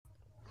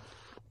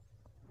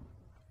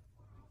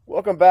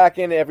Welcome back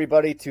in,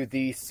 everybody, to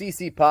the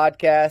CC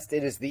Podcast.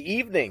 It is the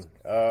evening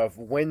of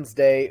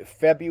Wednesday,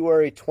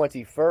 February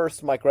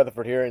 21st. Mike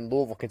Rutherford here in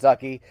Louisville,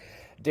 Kentucky.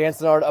 Dan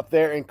Sennard up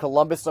there in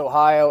Columbus,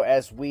 Ohio,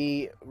 as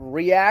we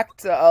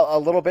react a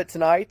little bit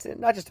tonight. And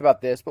not just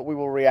about this, but we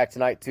will react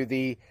tonight to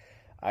the,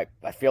 I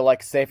feel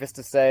like safest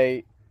to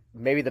say,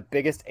 maybe the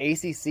biggest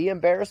ACC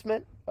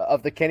embarrassment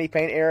of the Kenny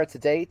Payne era to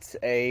date.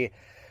 A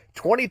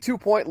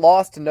 22-point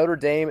loss to Notre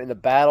Dame in the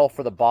battle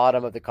for the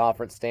bottom of the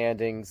conference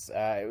standings.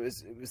 It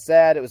was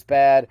sad. It was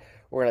bad.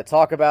 We're going to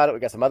talk about it. We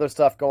got some other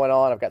stuff going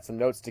on. I've got some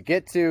notes to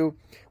get to.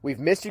 We've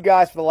missed you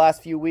guys for the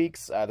last few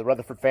weeks. The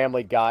Rutherford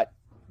family got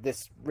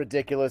this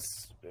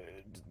ridiculous,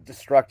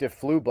 destructive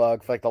flu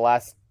bug for like the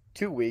last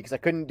 2 weeks. I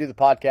couldn't do the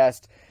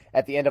podcast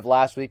at the end of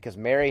last week because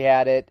Mary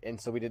had it, and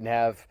so we didn't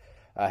have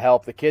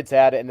help. The kids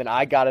had it, and then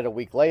I got it a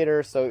week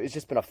later. So it's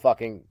just been a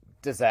fucking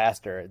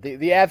disaster,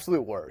 the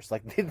absolute worst,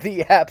 like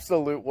the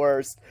absolute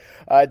worst.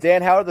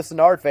 Dan, how are the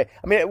Sennard family?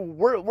 I mean,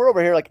 we're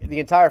over here like the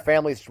entire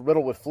family's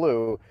riddled with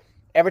flu.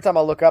 Every time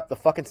I look up, the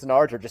fucking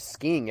Sennards are just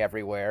skiing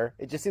everywhere.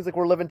 It just seems like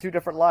we're living two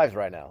different lives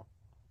right now.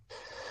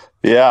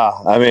 Yeah,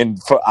 I mean,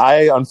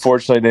 I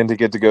unfortunately didn't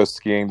get to go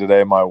skiing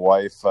today. My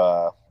wife,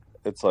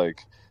 it's like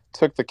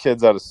took the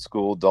kids out of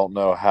school. Don't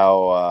know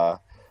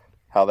how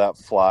that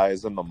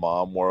flies in the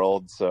mom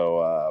world.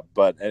 So,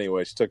 but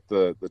anyway, she took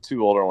the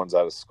two older ones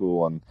out of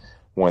school and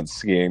went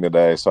skiing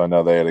today. So I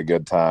know they had a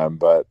good time.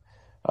 But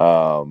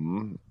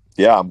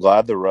yeah, I'm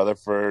glad the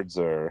Rutherfords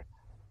are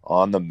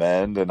on the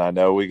mend, and I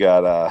know we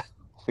got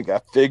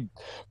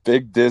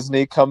big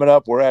Disney coming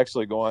up. We're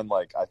actually going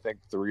like I think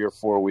 3 or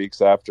 4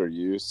 weeks after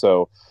you.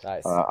 So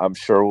nice. I'm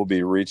sure we'll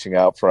be reaching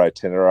out for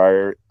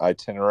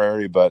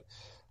itinerary. But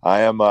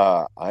I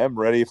am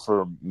ready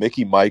for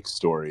Mickey Mike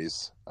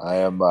stories. I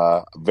am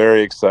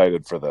very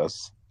excited for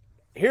this.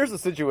 Here's the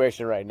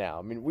situation right now.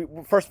 I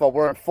mean, first of all,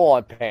 we're in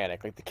full-on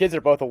panic. Like, the kids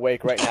are both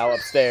awake right now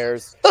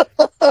upstairs.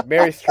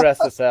 Mary's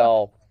stressed as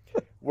hell.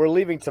 We're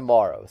leaving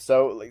tomorrow.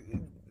 So, like,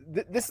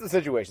 this is the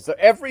situation. So,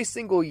 every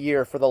single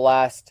year for the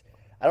last,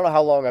 I don't know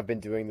how long I've been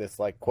doing this,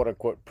 like,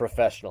 quote-unquote,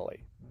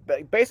 professionally.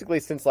 Basically,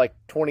 since, like,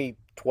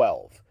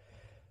 2012.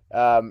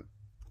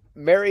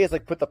 Mary has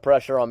like put the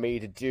pressure on me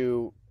to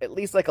do at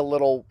least like a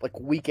little like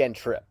weekend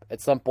trip at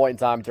some point in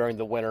time during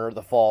the winter or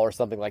the fall or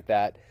something like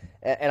that.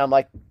 And I'm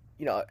like,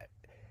 you know,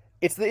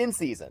 it's the in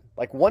season.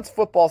 Like once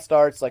football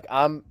starts, like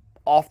I'm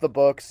off the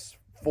books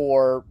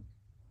for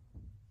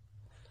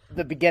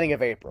the beginning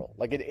of April.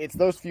 Like it's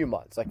those few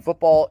months, like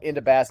football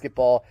into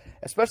basketball,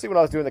 especially when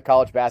I was doing the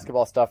college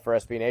basketball stuff for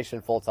SB Nation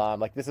full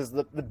time. Like this is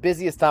the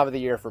busiest time of the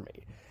year for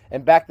me.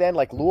 And back then,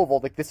 like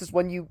Louisville, like this is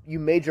when you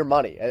made your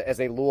money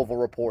as a Louisville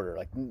reporter.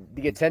 Like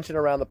the attention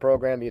around the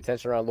program, the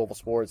attention around Louisville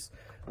sports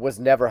was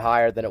never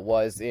higher than it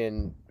was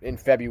in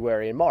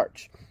February and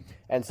March.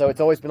 And so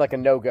it's always been like a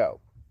no-go.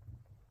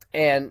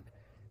 And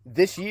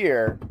this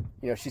year,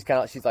 you know, she's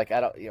like,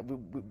 I don't, you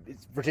know,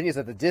 Virginia's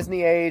at the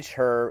Disney age.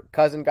 Her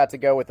cousin got to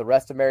go with the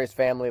rest of Mary's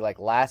family like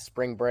last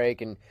spring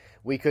break, and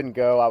we couldn't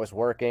go. I was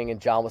working, and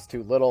John was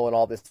too little, and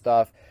all this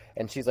stuff.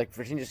 And she's like,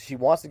 Virginia, she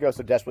wants to go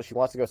so desperately. She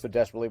wants to go so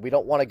desperately. We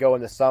don't want to go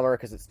in the summer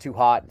because it's too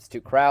hot, and it's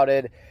too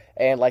crowded.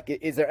 And like,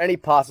 is there any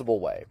possible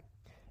way?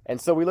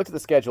 And so we looked at the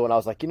schedule, and I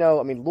was like, you know,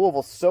 I mean,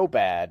 Louisville's so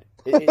bad.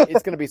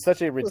 It's going to be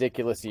such a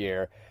ridiculous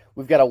year.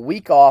 We've got a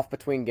week off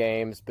between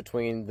games,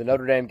 between the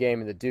Notre Dame game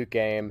and the Duke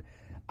game.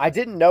 I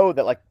didn't know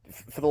that, like,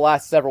 for the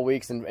last several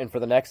weeks and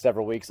for the next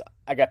several weeks,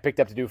 I got picked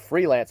up to do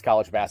freelance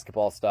college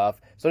basketball stuff.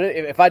 So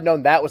if I'd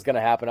known that was going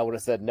to happen, I would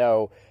have said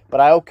no. But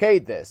I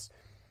okayed this.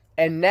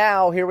 And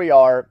now here we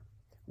are.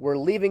 We're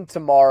leaving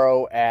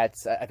tomorrow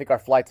at, I think our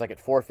flight's like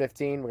at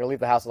 4:15. We're going to leave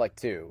the house at like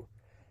 2.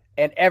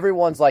 And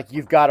everyone's like,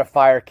 you've got to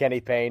fire Kenny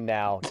Payne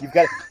now. You've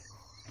got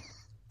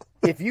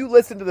to... If you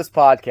listen to this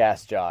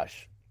podcast,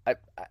 Josh, I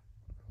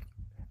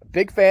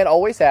big fan,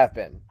 always have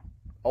been.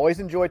 Always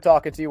enjoy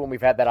talking to you when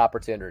we've had that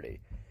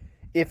opportunity.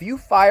 If you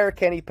fire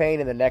Kenny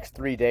Payne in the next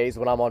 3 days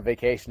when I'm on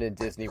vacation in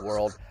Disney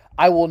World,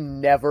 I will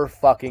never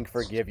fucking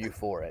forgive you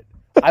for it.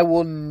 I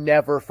will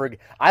never forgive.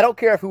 I don't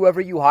care if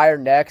whoever you hire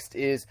next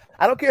is,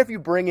 I don't care if you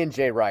bring in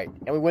Jay Wright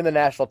and we win the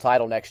national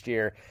title next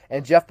year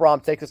and Jeff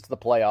Brom takes us to the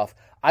playoff.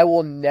 I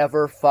will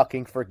never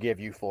fucking forgive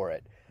you for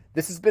it.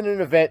 This has been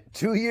an event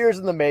 2 years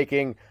in the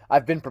making.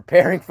 I've been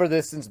preparing for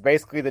this since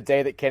basically the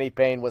day that Kenny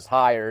Payne was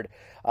hired,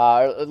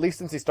 at least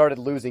since he started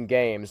losing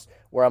games,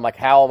 where I'm like,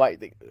 how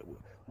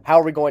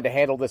are we going to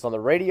handle this on the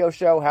radio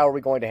show? How are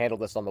we going to handle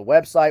this on the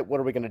website? What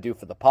are we going to do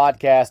for the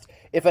podcast?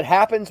 If it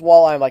happens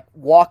while I'm like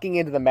walking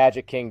into the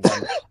Magic Kingdom,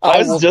 I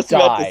was just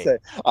about to say,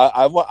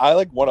 I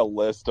like want a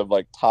list of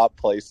like top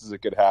places it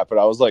could happen.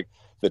 I was like,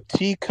 the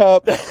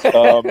teacup,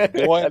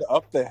 going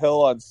up the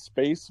hill on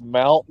Space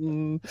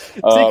Mountain.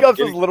 Teacups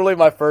was literally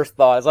my first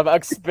thought as I'm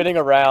like spinning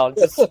around,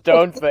 just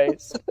stone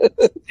face.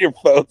 Your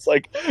phone's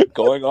like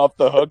going off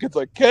the hook. It's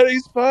like,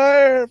 Kenny's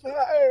fired.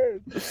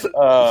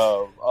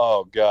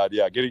 Oh God,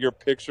 yeah. Getting your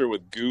picture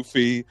with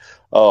Goofy.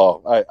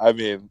 Oh, I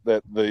mean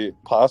that the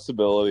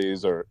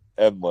possibilities are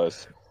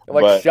endless.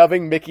 Like but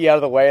shoving Mickey out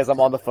of the way as I'm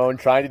on the phone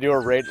trying to do a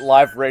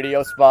live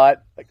radio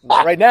spot. Like,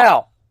 not right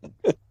now.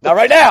 Not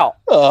right now.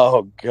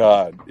 Oh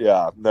God,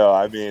 yeah. No,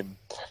 I mean,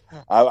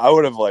 I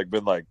would have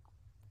been like,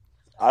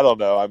 I don't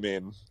know. I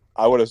mean,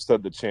 I would have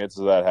said the chances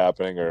of that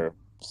happening are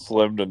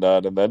slim to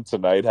none, and then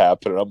tonight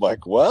happened, and I'm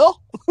like,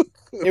 well,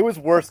 it was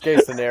worst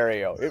case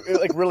scenario. It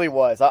like really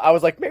was. I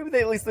was like, maybe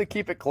they at least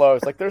keep it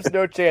close. Like, there's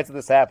no chance of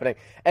this happening.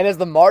 And as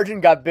the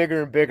margin got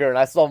bigger and bigger, and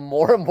I saw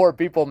more and more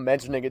people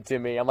mentioning it to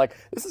me, I'm like,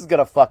 this is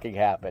gonna fucking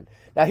happen.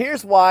 Now,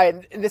 here's why.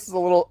 And this is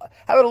how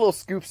about a little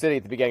scoop city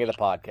at the beginning of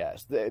the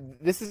podcast.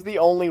 This is the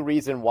only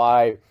reason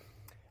why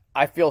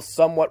I feel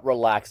somewhat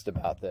relaxed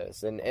about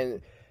this, and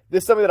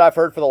this is something that I've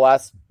heard for the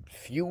last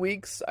few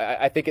weeks.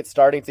 I think it's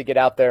starting to get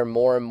out there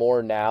more and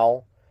more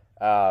now.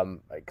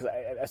 Because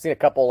I've seen a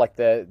couple like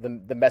the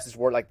message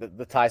board, like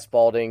the Ty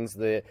Spaldings,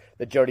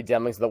 the Jody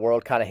Demlings of the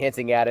world, kind of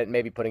hinting at it,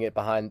 maybe putting it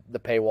behind the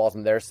paywalls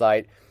on their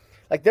site.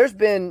 Like there's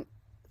been,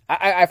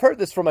 I've heard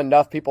this from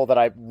enough people that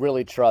I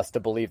really trust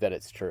to believe that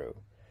it's true.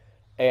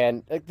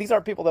 And like, these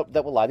aren't people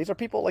that will lie. These are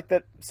people like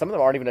that. Some of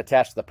them aren't even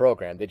attached to the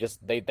program.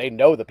 They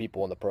know the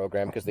people in the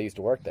program because they used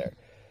to work there.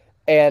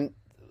 And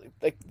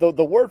like the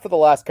word for the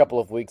last couple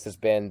of weeks has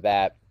been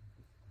that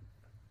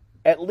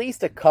at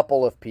least a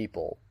couple of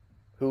people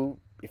who,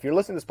 if you're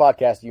listening to this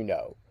podcast,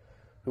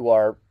 who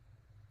are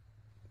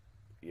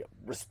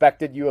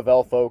respected U of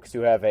L folks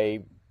who have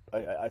a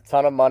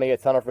ton of money, a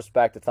ton of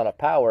respect, a ton of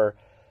power,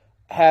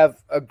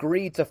 have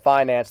agreed to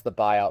finance the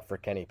buyout for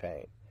Kenny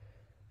Payne.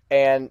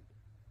 And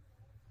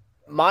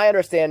my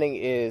understanding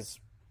is,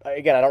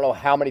 again, I don't know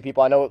how many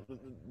people, I know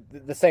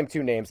the same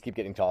two names keep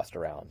getting tossed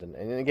around.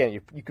 And again,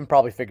 you can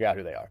probably figure out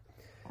who they are.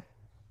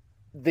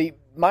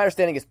 My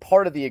understanding is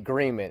part of the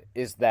agreement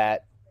is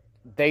that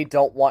they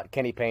don't want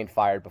Kenny Payne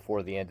fired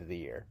before the end of the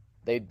year.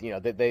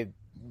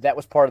 That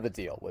was part of the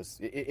deal. Was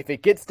if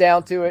it gets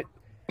down to it,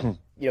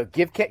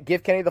 give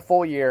Kenny the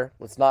full year.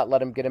 Let's not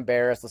let him get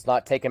embarrassed. Let's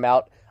not take him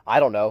out. I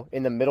don't know,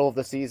 in the middle of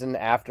the season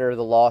after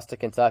the loss to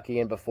Kentucky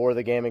and before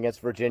the game against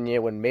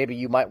Virginia, when maybe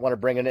you might want to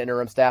bring in an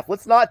interim staff.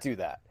 Let's not do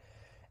that,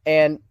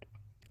 and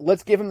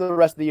let's give him the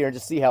rest of the year and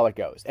just see how it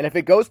goes. And if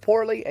it goes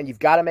poorly and you've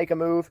got to make a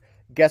move,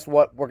 guess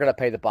what? We're going to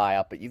pay the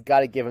buyout, but you've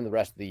got to give him the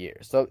rest of the year.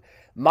 So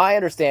my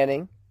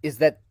understanding is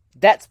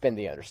that's been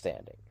the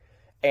understanding.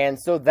 And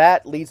so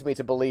that leads me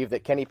to believe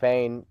that Kenny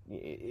Payne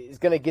is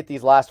going to get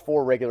these last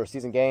 4 regular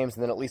season games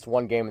and then at least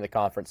 1 game in the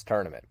conference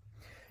tournament.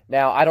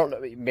 Now, I don't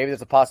know, maybe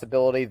there's a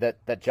possibility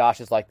that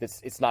Josh is like,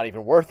 this, it's not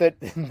even worth it.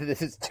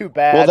 This is too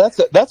bad. Well,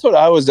 that's what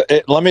I was,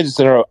 let me just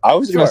interrupt. I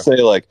was going to say,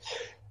 like,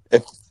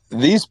 if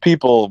these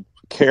people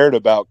cared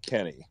about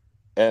Kenny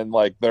and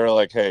like, they're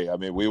like, hey, I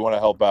mean, we want to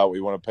help out.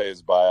 We want to pay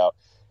his buyout.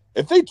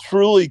 If they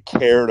truly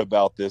cared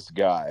about this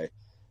guy,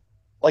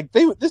 like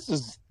this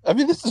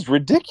is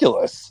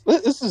ridiculous.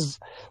 This is,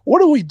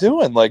 what are we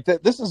doing? Like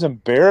this is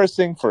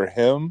embarrassing for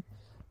him.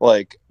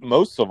 Like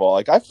most of all,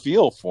 like I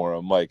feel for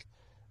him. Like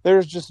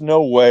there's just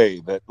no way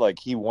that like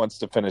he wants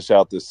to finish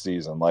out this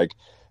season. Like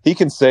he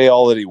can say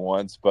all that he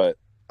wants, but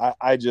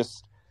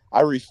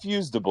I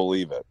refuse to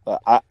believe it.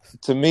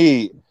 To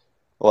me,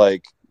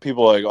 like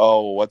people are like,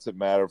 oh, what's it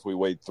matter if we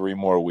wait 3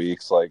 more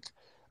weeks? Like,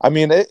 I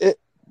mean,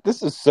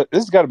 this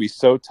has got to be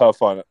so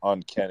tough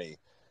on Kenny.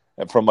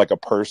 And from like a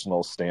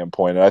personal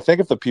standpoint. And I think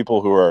if the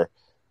people who are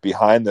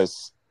behind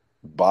this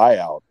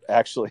buyout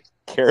actually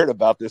cared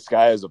about this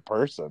guy as a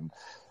person,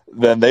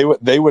 then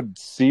they would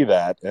see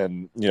that,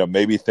 and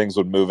maybe things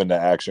would move into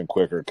action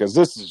quicker, because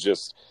this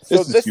is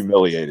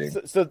humiliating.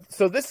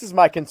 So this is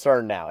my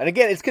concern now. And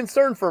again, it's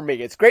concern for me.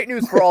 It's great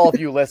news for all of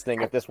you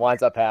listening if this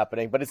winds up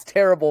happening, but it's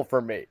terrible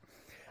for me.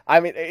 I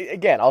mean,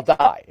 again, I'll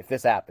die if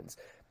this happens.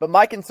 But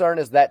my concern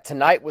is that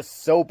tonight was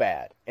so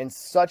bad and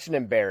such an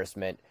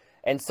embarrassment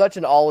and such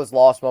an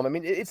all-is-lost moment. I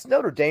mean, it's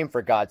Notre Dame,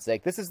 for God's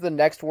sake. This is the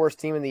next worst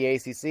team in the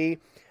ACC.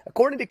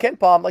 According to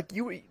KenPom, like,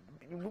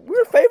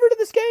 we're favored in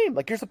this game.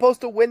 Like, you're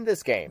supposed to win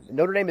this game.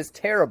 Notre Dame is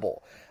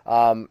terrible.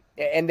 And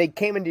they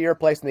came into your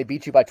place and they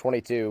beat you by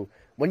 22.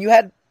 When you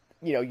had,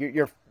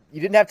 you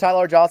didn't have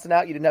Tyler Johnson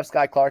out, you didn't have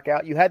Sky Clark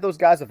out, you had those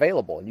guys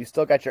available, and you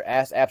still got your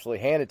ass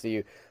absolutely handed to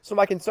you. So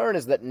my concern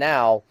is that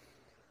now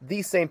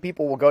these same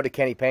people will go to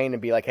Kenny Payne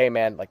and be like, hey,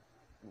 man, like,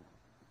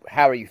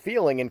 how are you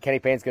feeling? And Kenny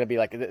Payne's going to be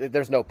like,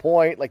 there's no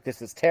point. Like,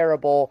 this is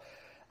terrible.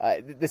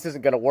 This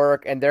isn't going to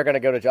work. And they're going to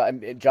go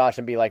to Josh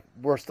and be like,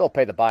 we're still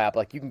pay the buyout.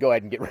 Like, you can go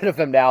ahead and get rid of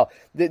him now.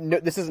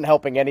 This isn't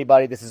helping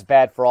anybody. This is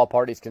bad for all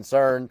parties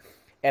concerned.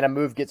 And a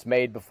move gets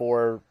made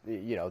before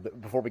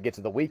we get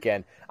to the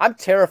weekend. I'm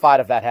terrified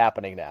of that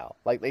happening now.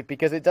 Like,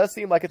 because it does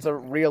seem like it's a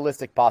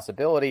realistic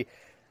possibility.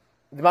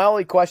 My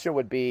only question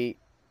would be,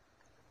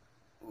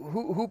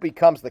 who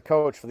becomes the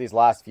coach for these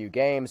last few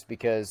games?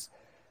 Because,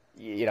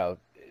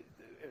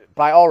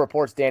 by all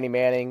reports, Danny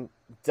Manning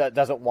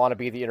doesn't want to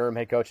be the interim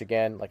head coach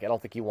again. Like, I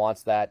don't think he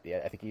wants that.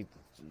 I think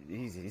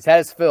he's had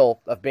his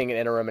fill of being an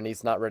interim, and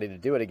he's not ready to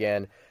do it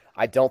again.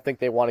 I don't think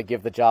they want to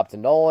give the job to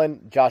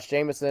Nolan. Josh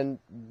Jameson,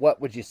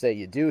 what would you say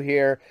you do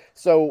here?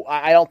 So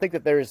I don't think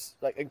that there's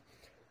like.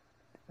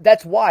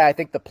 That's why I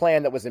think the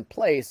plan that was in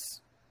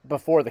place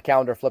before the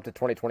calendar flipped to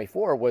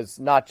 2024 was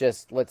not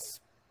just let's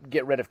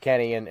get rid of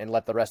Kenny and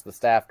let the rest of the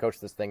staff coach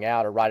this thing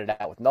out or ride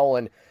it out with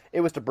Nolan.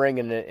 It was to bring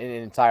in an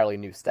entirely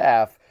new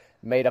staff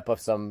made up of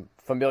some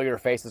familiar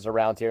faces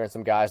around here and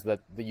some guys that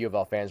the U of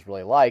L fans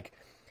really like.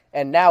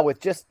 And now with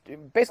just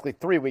basically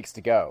 3 weeks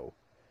to go,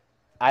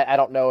 I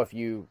don't know if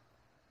you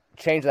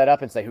change that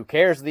up and say, who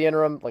cares the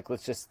interim? Like,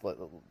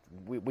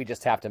 we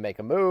just have to make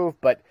a move.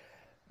 But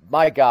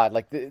my God,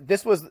 like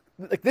this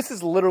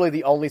is literally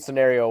the only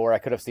scenario where I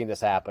could have seen this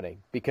happening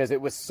because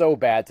it was so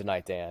bad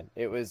tonight, Dan.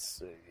 It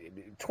was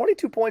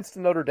 22 points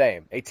to Notre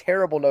Dame, a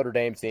terrible Notre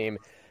Dame team.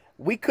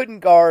 We couldn't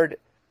guard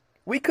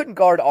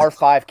our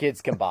 5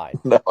 kids combined.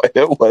 No,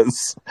 it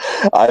was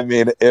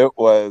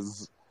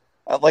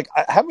like,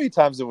 how many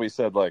times have we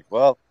said, like,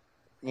 well,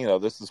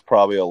 this is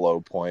probably a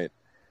low point.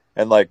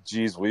 And, like,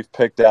 geez, we've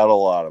picked out a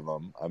lot of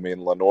them. I mean,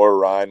 Lenore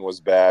Ryan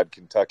was bad.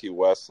 Kentucky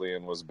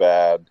Wesleyan was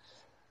bad.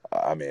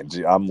 I mean,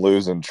 I'm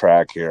losing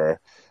track here.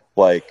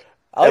 Like,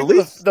 at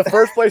least the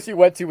first place you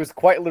went to was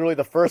quite literally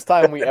the first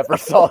time we ever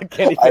saw a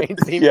Kenny Payne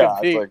team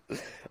compete. Like,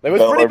 it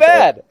was pretty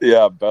bad.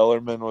 Yeah,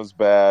 Bellarmine was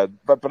bad.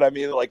 But I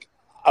mean, like,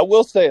 I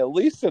will say, at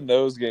least in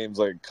those games,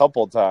 like, a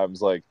couple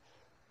times, like,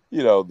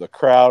 the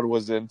crowd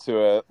was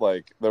into it.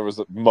 Like, there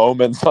was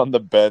moments on the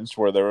bench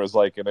where there was,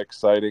 like, an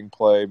exciting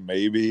play,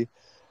 maybe.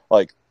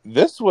 Like,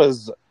 this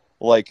was,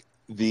 like,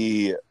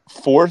 the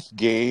 4th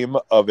game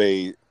of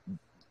a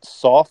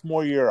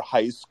sophomore year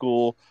high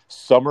school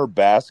summer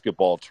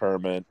basketball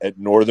tournament at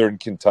Northern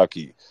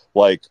Kentucky,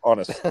 like on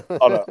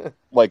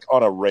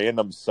a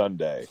random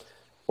Sunday.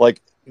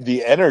 Like,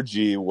 the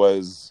energy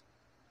was,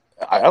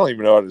 I don't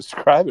even know how to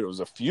describe it. It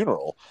was a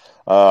funeral.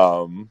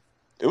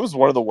 It was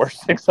one of the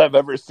worst things I've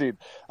ever seen.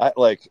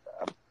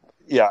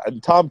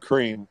 And Tom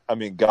Crean, I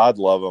mean, God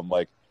love him.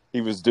 Like,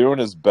 he was doing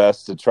his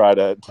best to try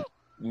to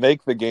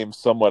make the game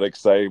somewhat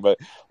exciting, but,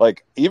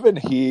 like, even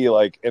he,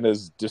 like, in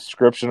his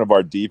description of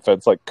our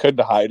defense, like,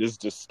 couldn't hide his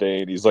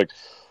disdain. He's like,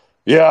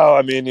 yeah,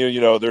 I mean,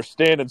 they're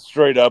standing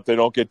straight up, they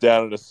don't get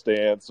down in a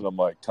stance. And I'm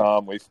like,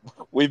 Tom,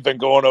 we've been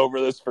going over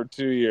this for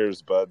 2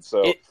 years, bud.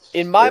 So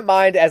in my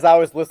mind, as I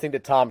was listening to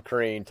Tom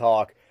Crean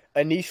talk,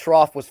 Anish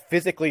Shroff was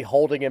physically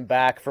holding him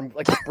back from,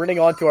 like, sprinting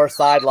onto our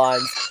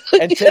sidelines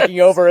and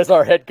taking over as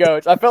our head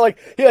coach. I felt like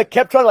he, like,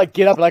 kept trying to, like,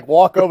 get up and, like,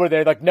 walk over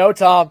there. Like, no,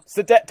 Tom,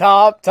 sit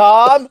down.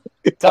 Tom,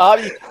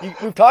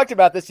 we've talked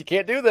about this. You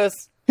can't do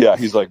this. Yeah,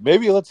 he's like,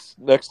 maybe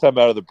next time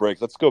out of the break,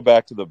 let's go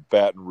back to the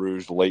Baton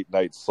Rouge late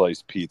night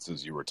sliced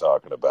pizzas you were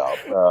talking about.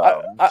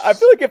 I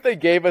feel like if they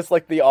gave us,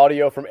 like, the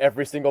audio from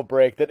every single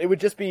break, that it would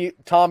just be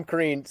Tom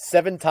Crean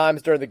 7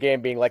 times during the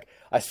game being like,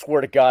 I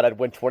swear to God, I'd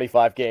win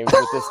 25 games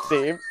with this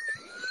team.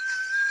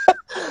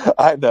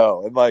 I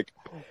know. And, like,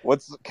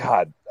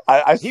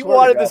 he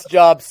wanted this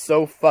job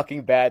so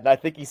fucking bad, and I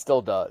think he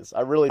still does.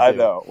 I really do. I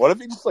know. What if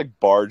he just, like,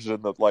 barged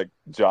into, like,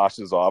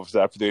 Josh's office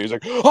after the game? He's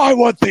like, I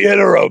want the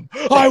interim.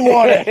 I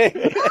want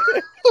it.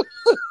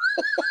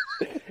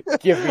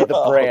 Give me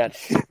the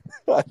branch.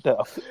 I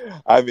know.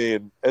 I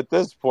mean, at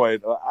this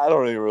point, I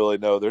don't even really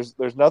know.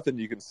 There's nothing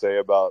you can say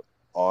about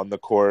on the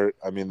court.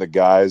 I mean, the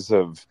guys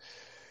have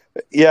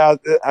 – yeah,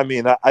 I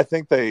mean, I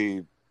think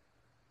they –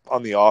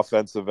 on the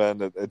offensive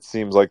end, it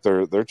seems like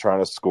they're trying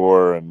to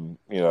score, and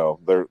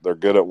they're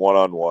good at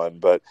one-on-one.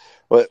 But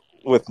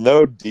with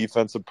no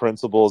defensive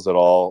principles at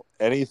all,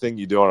 anything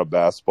you do on a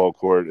basketball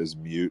court is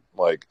mute.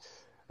 Like,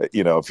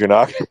 if you're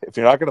not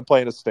going to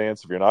play in a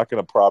stance, if you're not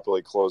going to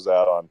properly close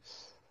out on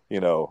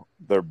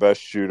their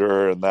best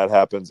shooter, and that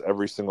happens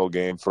every single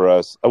game for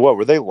us. What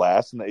were they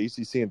last in the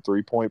ACC in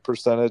 3-point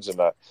percentage? And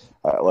I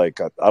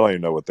don't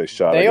even know what they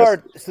shot.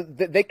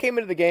 They came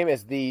into the game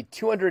as the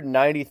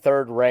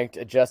 293rd ranked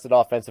adjusted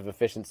offensive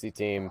efficiency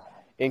team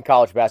in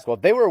college basketball.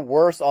 They were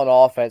worse on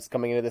offense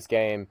coming into this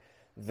game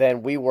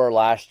than we were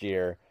last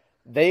year.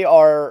 They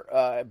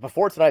are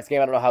before tonight's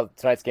game. I don't know how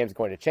tonight's game is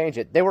going to change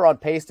it. They were on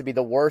pace to be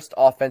the worst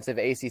offensive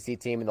ACC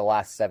team in the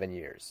last 7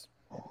 years.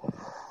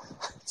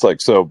 It's like,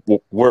 so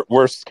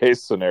worst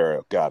case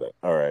scenario. Got it.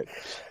 All right.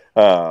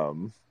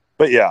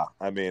 But yeah,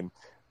 I mean,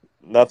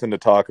 nothing to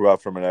talk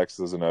about from an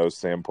X's and O's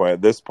standpoint.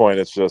 At this point,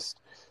 it's just,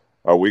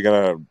 are we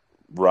going to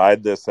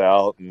ride this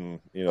out? And,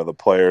 the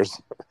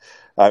players,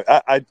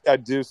 I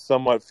do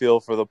somewhat feel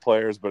for the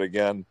players, but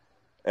again,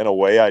 in a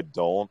way I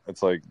don't.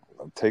 It's like,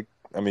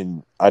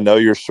 I know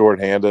you're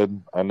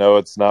shorthanded. I know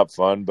it's not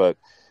fun, but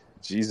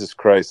Jesus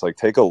Christ, like,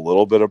 take a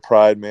little bit of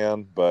pride,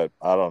 man. But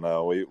I don't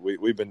know.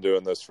 We've been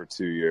doing this for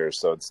 2 years,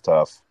 so it's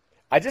tough.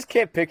 I just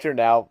can't picture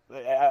now.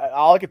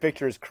 All I can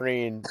picture is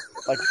Crean,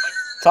 like,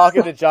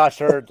 talking to Josh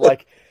Hurd,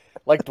 like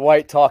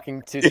Dwight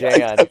talking to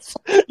Jan.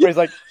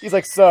 Where he's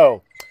like,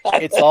 so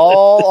it's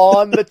all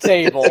on the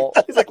table.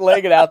 He's like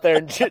laying it out there,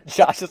 and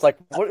Josh is like,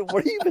 what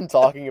are you even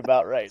talking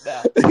about right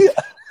now?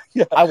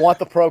 Yeah. I want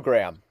the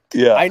program.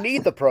 Yeah, I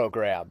need the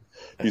program.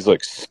 He's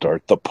like,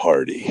 start the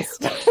party.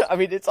 I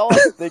mean, it's all I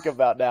can think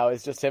about now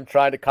is just him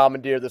trying to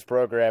commandeer this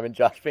program and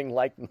Josh being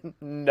like,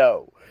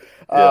 no.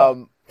 Yeah.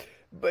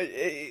 But,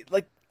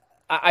 like,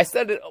 I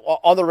said it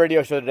on the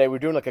radio show today. We're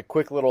doing like a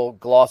quick little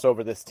gloss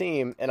over this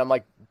team, and I'm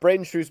like,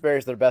 Braden Shrewsbury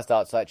is their best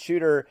outside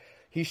shooter.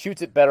 He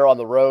shoots it better on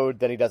the road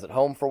than he does at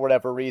home for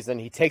whatever reason.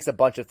 He takes a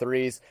bunch of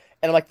threes,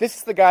 and I'm like, this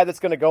is the guy that's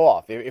going to go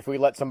off if we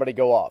let somebody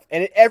go off.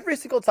 And every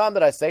single time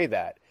that I say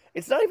that,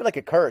 it's not even like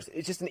a curse.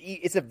 It's just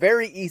it's a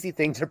very easy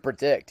thing to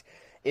predict.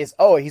 Is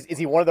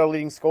he one of their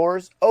leading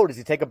scorers? Oh, does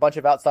he take a bunch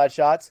of outside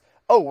shots?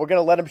 Oh, we're going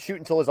to let him shoot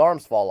until his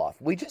arms fall off.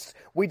 We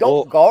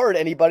don't guard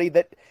anybody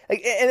that.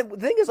 And the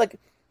thing is, like,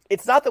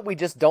 it's not that we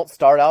just don't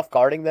start off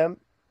guarding them,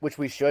 which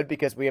we should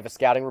because we have a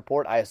scouting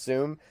report, I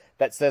assume,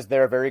 that says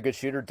they're a very good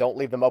shooter. Don't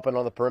leave them open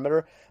on the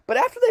perimeter. But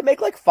after they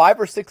make like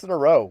 5 or 6 in a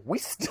row, we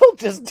still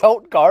just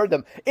don't guard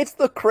them. It's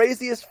the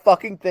craziest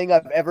fucking thing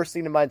I've ever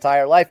seen in my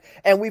entire life.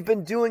 And we've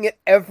been doing it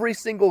every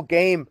single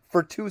game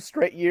for 2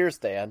 straight years,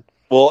 Dan.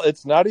 Well,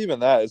 it's not even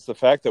that. It's the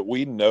fact that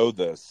we know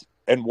this.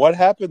 And what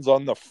happens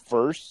on the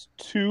first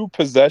 2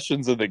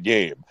 possessions of the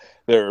game?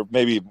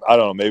 Maybe it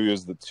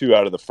was the 2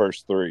 out of the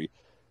first 3.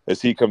 As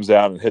he comes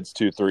down and hits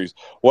 2 threes.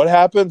 What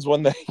happens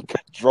when they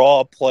draw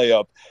a play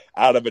up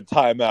out of a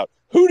timeout?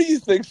 Who do you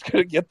think's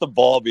going to get the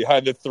ball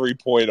behind the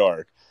 3-point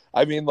arc?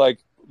 I mean, like,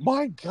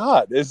 my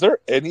God, is there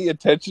any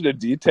attention to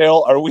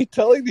detail? Are we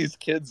telling these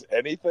kids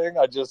anything?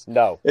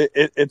 No.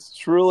 It's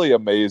truly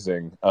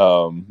amazing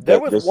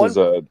that this is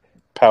a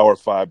Power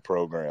 5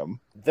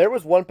 program. There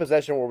was one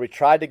possession where we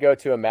tried to go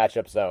to a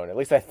matchup zone. At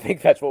least I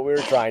think that's what we were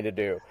trying to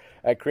do.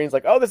 And Crean's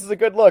like, oh, this is a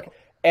good look.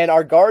 And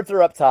our guards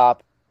are up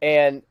top,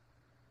 and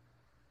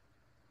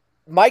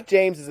Mike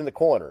James is in the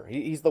corner.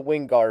 He's the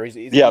wing guard.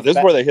 This is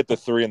where they hit the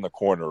 3 in the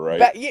corner, right?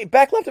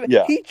 Back left of it.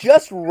 Yeah. He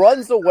just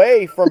runs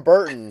away from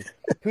Burton,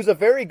 who's a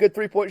very good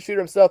 3-point shooter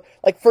himself,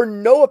 like for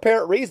no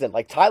apparent reason.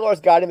 Like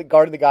Tyler's guarding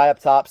the guy up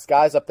top.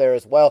 Sky's up there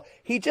as well.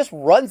 He just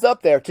runs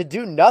up there to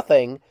do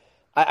nothing.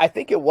 I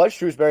think it was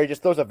Shrewsbury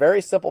just throws a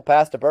very simple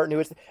pass to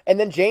Burton, and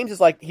then James is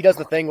like, he does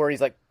the thing where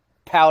he's like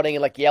pouting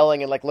and like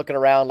yelling and like looking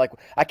around like,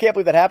 I can't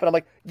believe that happened. I'm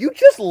like, you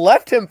just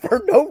left him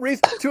for no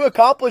reason to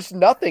accomplish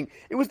nothing.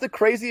 It was the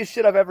craziest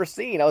shit I've ever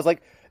seen. I was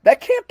like, that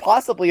can't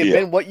possibly have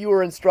been what you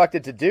were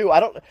instructed to do. I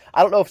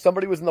don't know if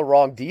somebody was in the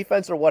wrong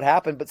defense or what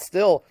happened, but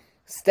still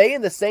stay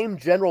in the same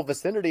general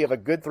vicinity of a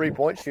good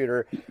 3-point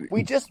shooter.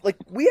 We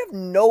have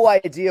no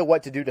idea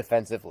what to do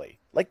defensively.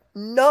 Like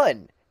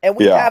none. And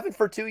we haven't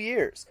for 2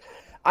 years.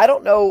 I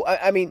don't know.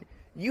 I mean,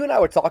 you and I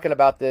were talking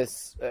about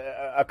this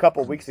a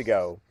couple weeks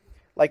ago.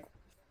 Like,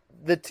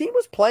 the team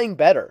was playing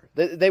better.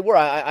 They were.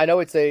 I know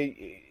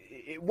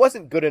it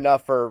wasn't good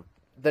enough for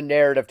the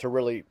narrative to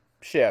really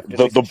shift.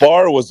 The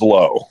bar was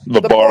low.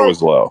 The bar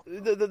was low.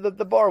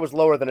 The bar was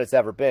lower than it's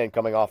ever been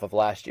coming off of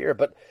last year.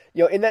 But,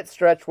 in that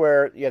stretch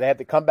where, they had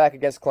to come back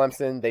against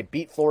Clemson, they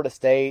beat Florida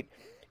State.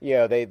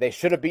 They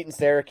should have beaten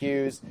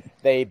Syracuse.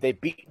 They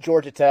beat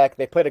Georgia Tech.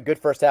 They played a good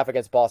first half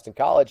against Boston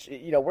College.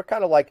 We're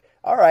kind of like,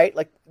 all right,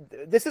 like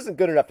this isn't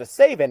good enough to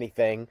save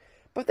anything,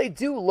 but they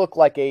do look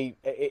like a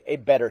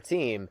better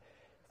team.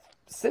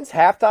 Since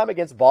halftime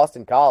against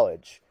Boston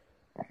College,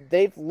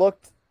 they've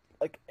looked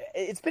like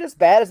it's been as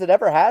bad as it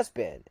ever has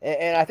been.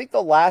 And I think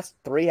the last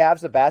 3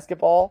 halves of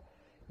basketball,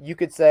 you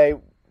could say,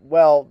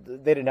 well,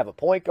 they didn't have a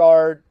point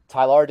guard.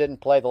 Tyler didn't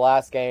play the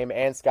last game,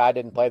 and Sky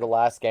didn't play the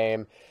last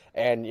game.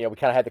 And, we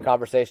kind of had the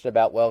conversation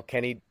about, well,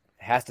 Kenny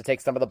has to take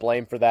some of the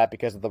blame for that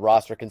because of the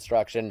roster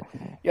construction.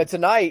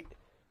 Tonight,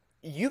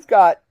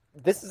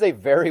 this is a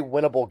very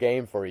winnable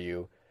game for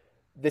you.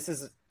 This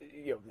is,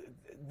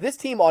 this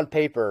team on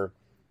paper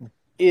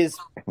is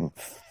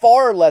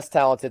far less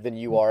talented than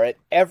you are at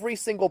every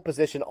single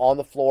position on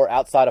the floor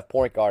outside of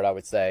point guard, I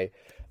would say.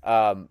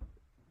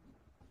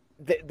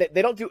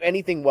 They don't do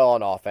anything well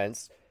on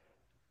offense.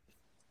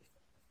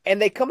 And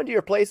they come into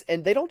your place,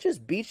 and they don't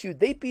just beat you.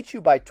 They beat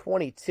you by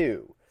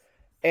 22.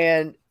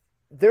 And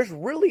there's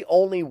really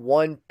only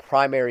one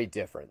primary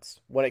difference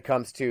when it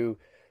comes to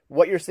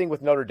what you're seeing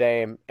with Notre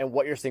Dame and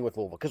what you're seeing with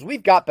Louisville. Because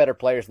we've got better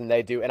players than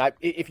they do. And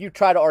if you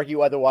try to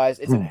argue otherwise,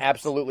 it's an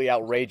absolutely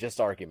outrageous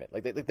argument.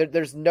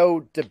 There's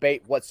no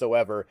debate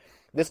whatsoever.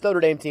 This Notre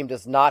Dame team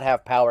does not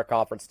have power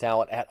conference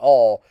talent at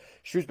all.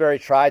 Shrewsbury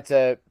tried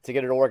to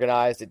get it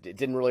organized. It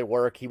didn't really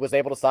work. He was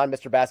able to sign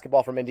Mr.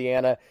 Basketball from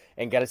Indiana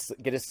and get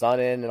his son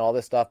in and all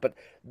this stuff. But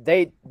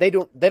they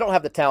don't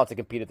have the talent to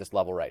compete at this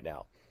level right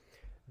now.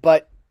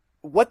 But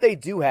what they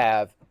do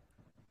have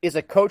is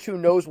a coach who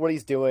knows what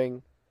he's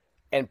doing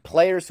and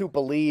players who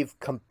believe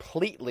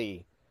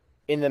completely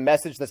in the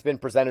message that's been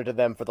presented to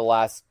them for the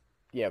last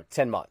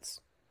 10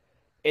 months.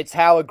 It's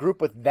how a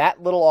group with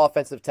that little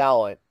offensive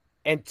talent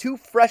and 2 true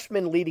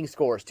freshman leading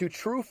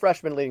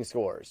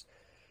scorers,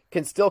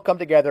 can still come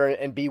together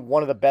and be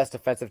one of the best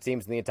defensive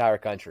teams in the entire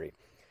country.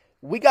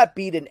 We got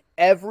beat in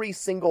every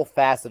single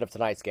facet of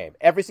tonight's game.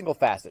 Every single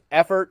facet.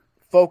 Effort,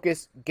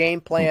 focus,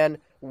 game plan,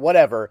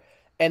 whatever.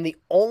 And the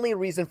only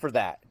reason for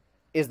that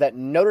is that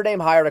Notre Dame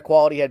hired a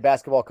quality head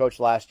basketball coach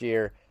last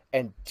year,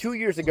 and 2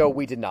 years ago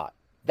we did not.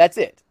 That's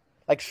it.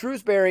 Like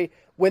Shrewsbury,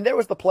 when there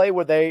was the play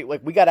where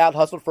we got out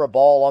hustled for a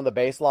ball on the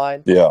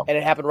baseline, and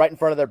it happened right in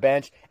front of their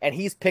bench, and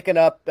he's picking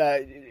up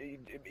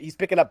he's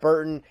picking up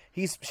Burton,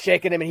 he's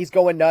shaking him, and he's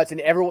going nuts, and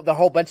the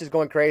whole bench is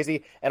going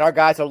crazy, and our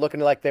guys are looking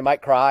like they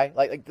might cry.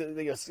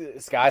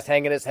 This guy's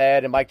hanging his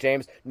head, and Mike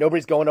James,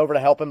 nobody's going over to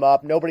help him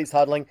up, nobody's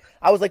huddling.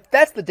 I was like,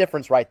 that's the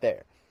difference right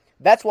there.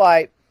 That's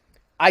why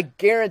I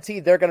guarantee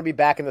they're going to be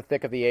back in the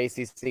thick of the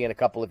ACC in a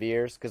couple of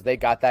years because they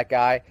got that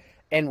guy,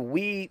 and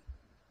we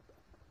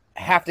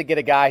have to get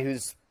a guy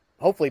who's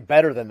hopefully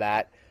better than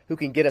that, who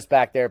can get us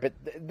back there. But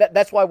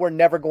that's why we're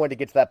never going to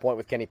get to that point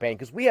with Kenny Payne,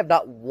 because we have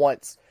not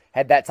once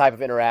had that type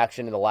of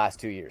interaction in the last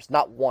 2 years.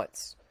 Not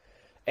once.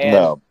 And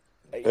no,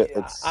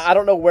 I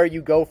don't know where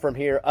you go from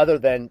here other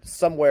than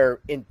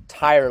somewhere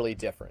entirely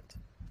different.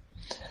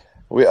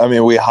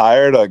 We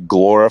hired a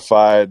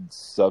glorified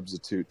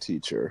substitute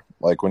teacher.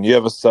 Like, when you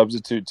have a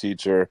substitute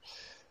teacher,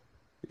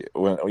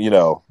 when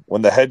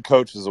the head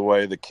coach is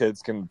away, the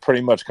kids can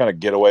pretty much kind of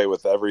get away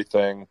with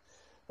everything.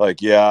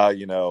 Like, yeah,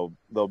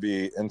 there'll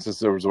be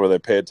instances where they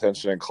pay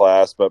attention in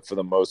class, but for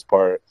the most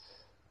part,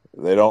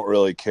 they don't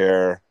really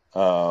care,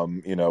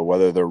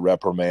 whether they're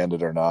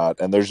reprimanded or not.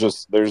 And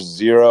there's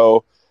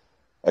zero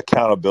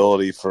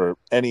accountability for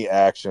any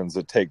actions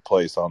that take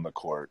place on the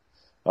court.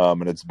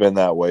 And it's been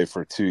that way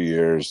for 2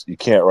 years. You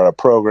can't run a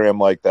program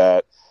like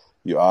that.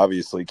 You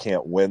obviously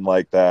can't win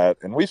like that.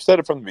 And we've said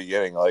it from the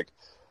beginning, like,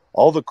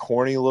 all the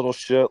corny little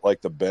shit,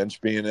 like the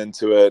bench being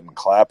into it and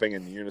clapping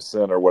in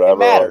unison or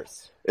whatever. It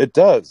matters. It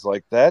does.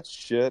 Like, that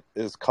shit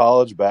is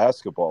college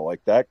basketball.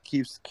 Like, that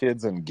keeps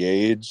kids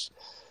engaged.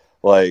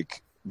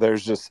 Like,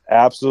 there's just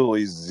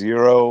absolutely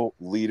zero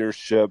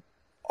leadership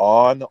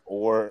on the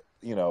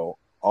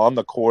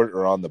court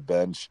or on the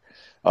bench.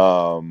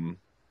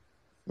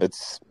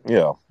 It's,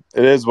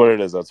 it is what it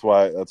is. That's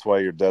why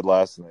you're dead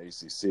last in the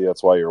ACC.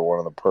 That's why you're one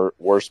of the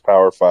worst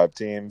Power 5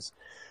 teams.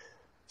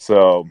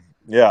 So,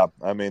 yeah,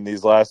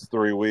 these last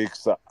 3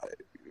 weeks,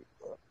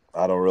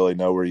 I don't really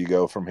know where you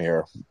go from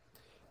here.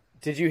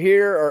 Did you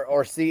hear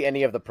or see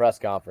any of the press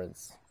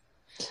conference?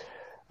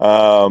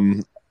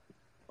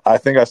 I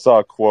think I saw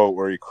a quote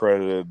where he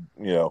credited,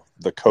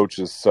 the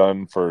coach's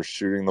son for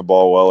shooting the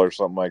ball well or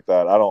something like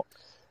that.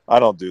 I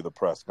don't do the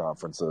press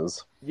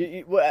conferences.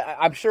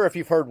 I'm sure if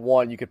you've heard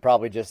one, you could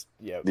probably just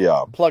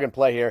plug and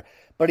play here.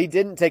 But he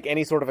didn't take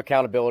any sort of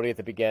accountability at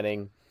the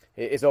beginning.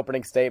 His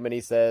opening statement,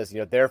 he says,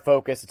 their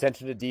focus,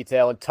 attention to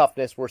detail, and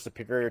toughness were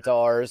superior to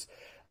ours.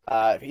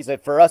 He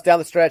said, for us down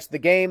the stretch, the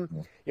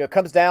game,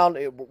 comes down.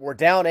 We're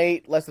down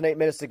 8, less than 8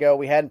 minutes to go.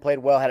 We hadn't played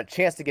well, had a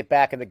chance to get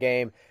back in the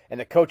game,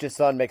 and the coach's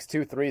son makes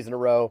 2 threes in a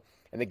row,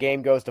 and the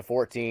game goes to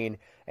 14.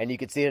 And you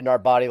could see it in our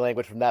body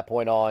language from that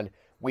point on.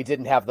 We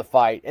didn't have the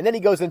fight. And then he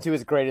goes into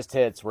his greatest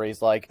hits where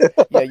he's like,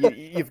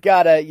 you've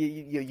got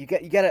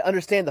to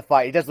understand the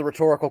fight. He does the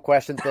rhetorical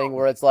question thing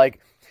where it's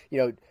like,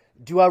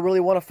 do I really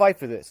want to fight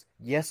for this?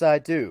 Yes, I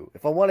do.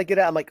 If I want to get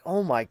out, I'm like,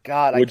 oh my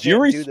God, Would you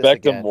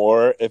respect him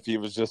more if he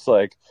was just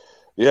like,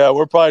 yeah,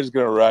 we're probably just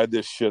going to ride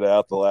this shit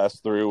out the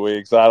last 3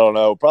 weeks. I don't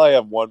know. Probably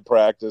have one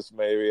practice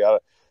maybe.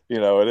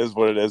 It is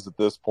what it is at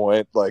this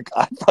point. Like,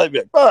 I'd probably be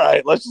like, all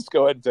right, let's just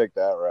go ahead and take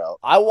that route.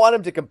 I want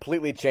him to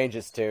completely change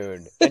his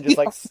tune and just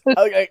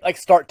like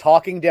start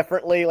talking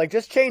differently. Like,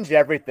 just change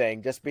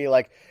everything. Just be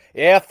like,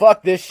 yeah,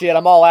 fuck this shit.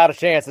 I'm all out of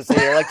chances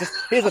here. Like, just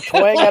here's a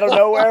twang out of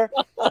nowhere.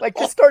 Like,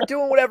 just start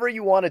doing whatever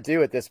you want to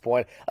do at this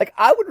point. Like,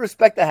 I would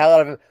respect the hell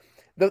out of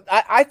him.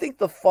 I think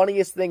the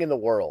funniest thing in the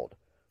world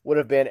would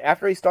have been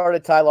after he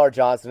started Tyler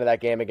Johnson in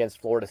that game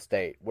against Florida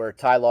State, where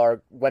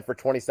Tyler went for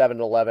 27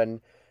 and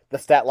 11. The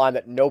stat line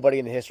that nobody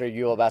in the history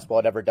of UL basketball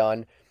had ever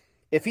done.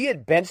 If he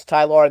had benched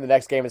Tyler in the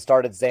next game and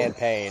started Zan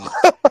Payne,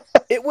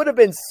 it would have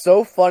been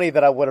so funny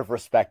that I would have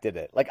respected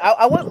it. Like,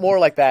 I want more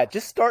like that.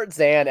 Just start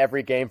Zan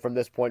every game from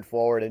this point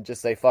forward and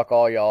just say, fuck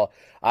all y'all.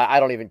 I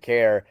don't even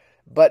care.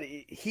 But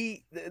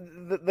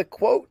the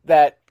quote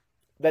that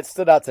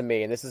stood out to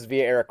me, and this is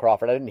via Eric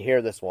Crawford. I didn't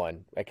hear this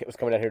one. I was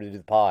coming out here to do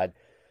the pod.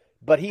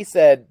 But he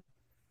said,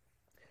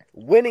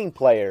 winning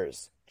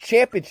players,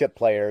 championship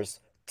players,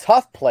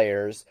 tough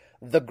players,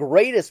 the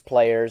greatest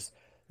players,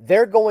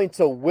 they're going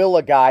to will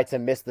a guy to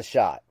miss the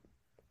shot.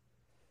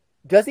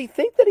 Does he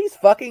think that he's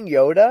fucking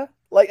Yoda?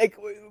 Like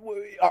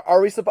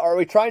are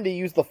we trying to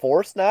use the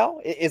Force now?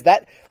 Is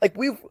that like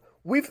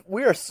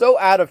we are so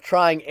out of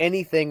trying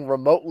anything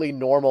remotely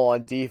normal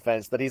on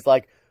defense that he's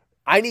like,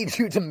 I need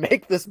you to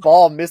make this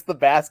ball miss the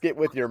basket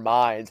with your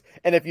mind.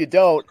 And if you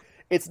don't,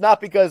 it's not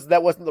because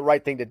that wasn't the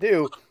right thing to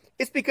do.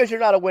 It's because you're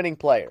not a winning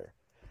player.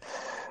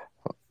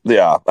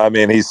 Yeah,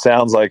 he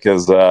sounds like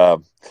his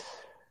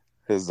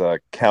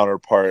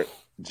counterpart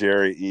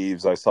Jerry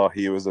Eves. I saw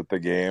he was at the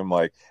game.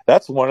 Like,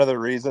 that's one of the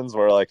reasons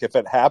where, like, if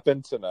it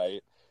happened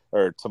tonight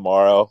or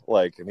tomorrow,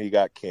 like, and he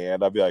got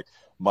canned, I'd be like,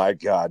 my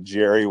God,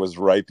 Jerry was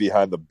right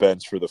behind the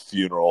bench for the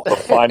funeral, the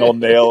final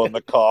nail in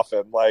the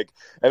coffin. Like,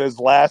 and his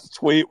last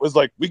tweet was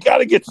like, we got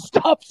to get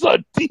stops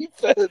on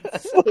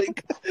defense.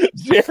 Like,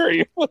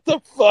 Jerry, what the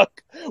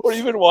fuck? What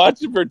have you been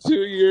watching for 2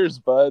 years,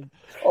 bud?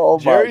 Oh,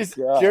 my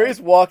God. Jerry's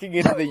walking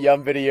into the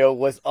Yum video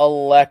was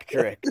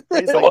electric.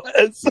 He's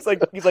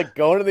like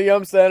going to the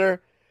Yum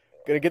Center.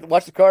 Gonna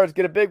watch the Cards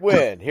get a big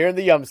win here in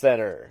the Yum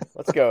Center.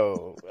 Let's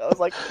go. I was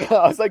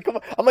like, come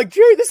on. I'm like,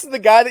 Jerry, this is the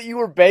guy that you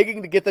were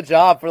begging to get the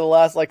job for the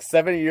last like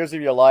 7 years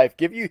of your life.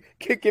 Give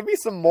me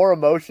some more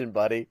emotion,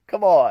 buddy.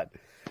 Come on.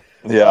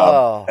 Yeah,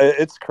 Oh.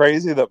 it's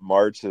crazy that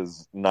March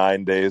is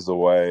 9 days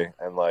away,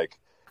 and like,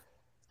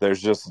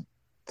 there's just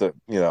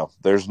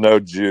there's no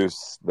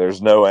juice,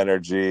 there's no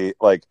energy.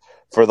 Like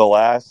for the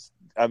last,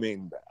 I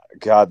mean,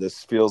 God,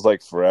 this feels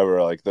like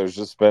forever. Like there's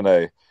just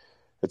been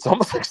it's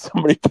almost like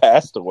somebody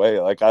passed away.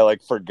 Like I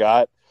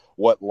forgot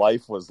what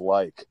life was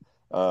like,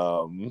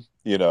 to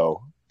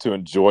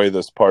enjoy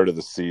this part of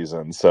the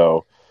season.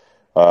 So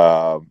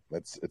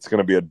it's going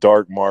to be a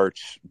dark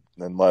March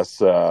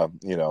unless,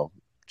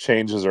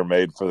 changes are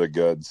made for the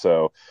good.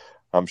 So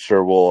I'm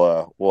sure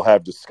we'll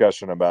have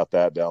discussion about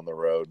that down the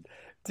road.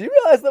 Do you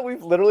realize that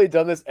we've literally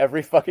done this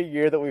every fucking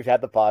year that we've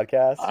had the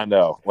podcast? I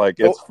know. Like,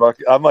 it's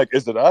fucking... I'm like,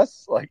 is it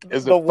us? Like,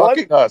 is it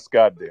fucking us?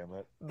 God damn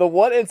it. The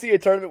one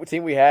NCAA tournament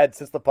team we had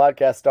since the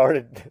podcast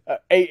started,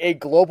 a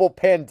global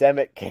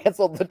pandemic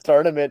canceled the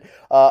tournament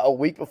a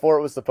week before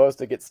it was supposed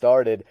to get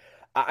started.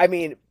 I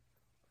mean,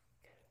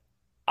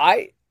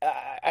 I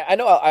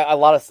know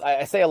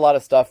I say a lot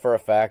of stuff for a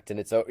fact, and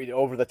it's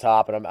over the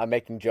top, and I'm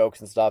making jokes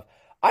and stuff.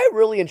 I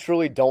really and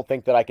truly don't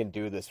think that I can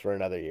do this for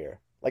another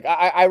year. Like,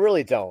 I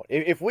really don't.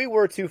 If we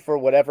were to, for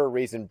whatever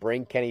reason,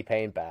 bring Kenny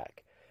Payne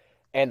back,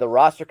 and the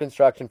roster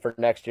construction for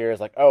next year is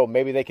like, oh,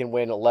 maybe they can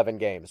win 11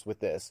 games with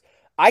this.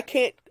 I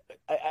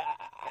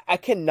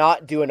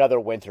cannot do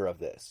another winter of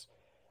this.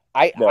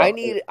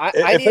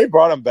 If they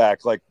brought him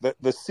back, like,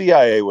 the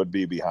CIA would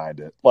be behind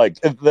it. Like,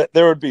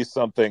 there would be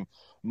something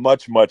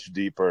much, much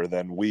deeper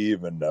than we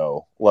even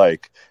know.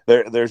 Like,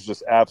 there's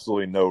just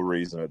absolutely no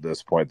reason at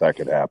this point that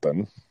could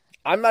happen.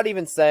 I'm not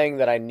even saying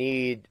that I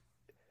need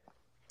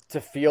to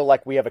feel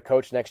like we have a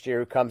coach next year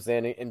who comes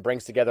in and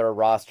brings together a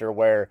roster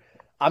where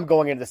I'm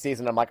going into the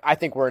season, I'm like, I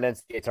think we're an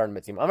NCAA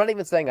tournament team. I'm not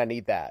even saying I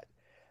need that.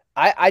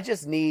 I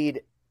just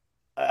need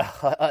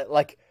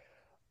like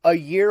a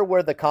year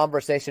where the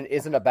conversation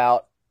isn't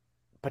about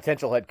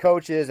potential head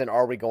coaches and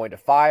are we going to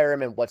fire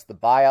him and what's the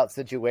buyout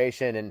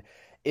situation and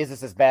is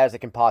this as bad as it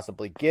can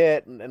possibly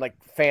get and like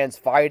fans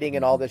fighting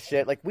and all this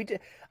shit. Like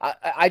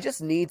I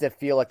just need to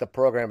feel like the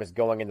program is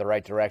going in the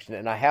right direction,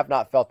 and I have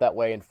not felt that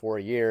way in 4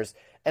 years.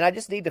 And I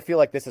just need to feel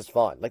like this is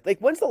fun. Like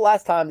when's the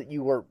last time that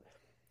you were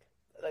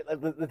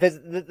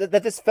that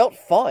this felt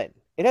fun?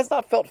 It has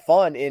not felt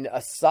fun in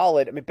a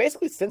solid. I mean,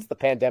 basically since the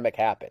pandemic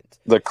happened.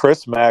 The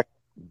Chris Mack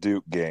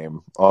Duke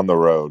game on the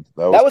road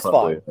that was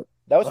fun.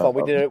 That was fun.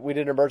 We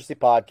did an emergency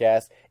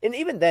podcast, and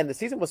even then, the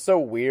season was so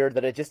weird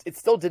that it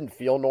still didn't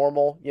feel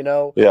normal. You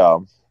know? Yeah.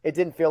 It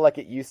didn't feel like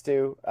it used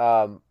to.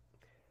 I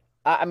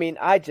mean,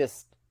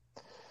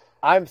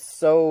 I'm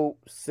so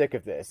sick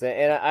of this,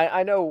 and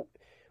I know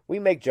we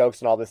make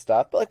jokes and all this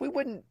stuff, but like we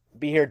wouldn't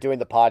be here doing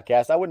the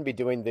podcast. I wouldn't be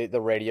doing the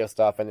radio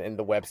stuff and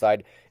the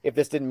website if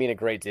this didn't mean a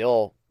great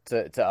deal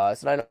to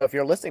us. And I know if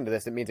you're listening to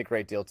this, it means a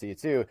great deal to you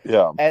too.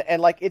 Yeah.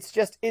 And like, it's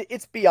just,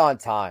 it's beyond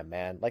time,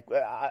 man. Like,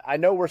 I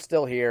know we're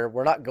still here.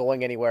 We're not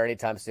going anywhere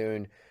anytime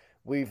soon.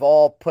 We've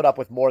all put up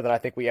with more than I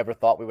think we ever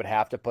thought we would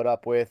have to put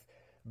up with.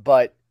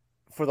 But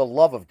for the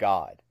love of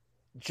God,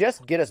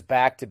 just get us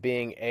back to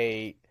being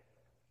a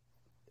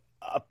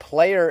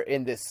player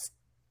in this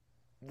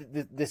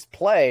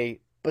play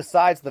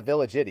besides the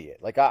Village Idiot.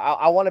 Like,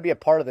 I want to be a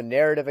part of the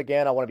narrative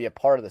again. I want to be a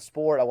part of the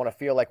sport. I want to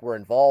feel like we're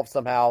involved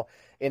somehow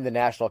in the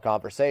national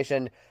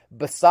conversation.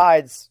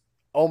 Besides,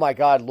 oh my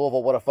God,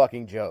 Louisville, what a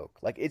fucking joke.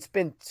 Like, it's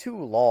been too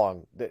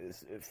long.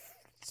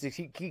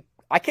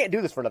 I can't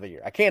do this for another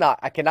year. I cannot.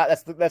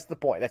 That's the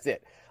point. That's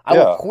it. I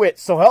will quit.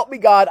 So help me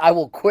God, I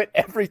will quit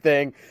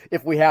everything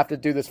if we have to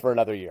do this for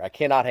another year. I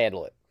cannot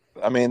handle it.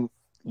 I mean,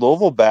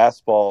 Louisville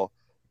basketball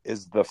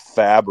is the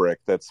fabric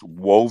that's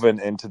woven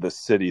into the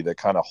city that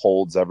kind of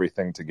holds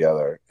everything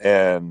together.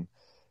 And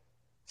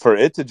for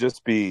it to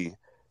just be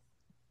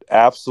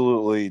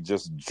absolutely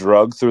just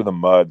drugged through the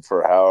mud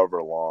for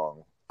however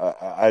long,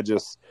 I'm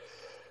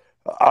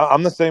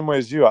the same way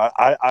as you.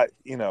 I'm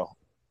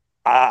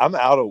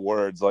out of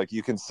words. Like,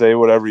 you can say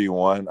whatever you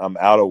want. I'm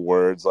out of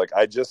words. Like,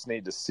 I just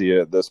need to see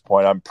it at this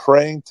point. I'm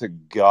praying to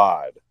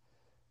God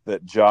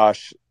that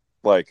Josh,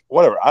 like,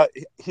 whatever.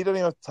 He doesn't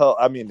even tell.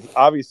 I mean,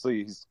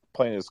 obviously he's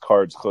playing his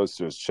cards close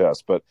to his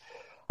chest, but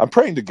I'm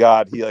praying to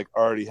God he like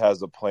already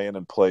has a plan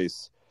in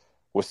place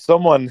with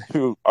someone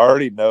who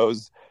already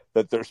knows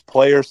that there's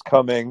players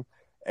coming,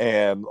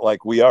 and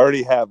like we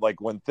already have,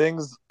 like, when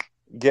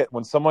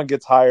someone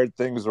gets hired,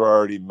 things are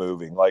already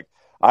moving. Like,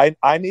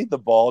 I need the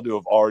ball to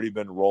have already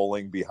been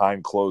rolling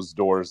behind closed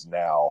doors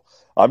now.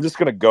 I'm just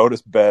going to go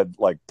to bed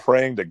like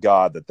praying to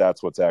God that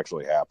that's what's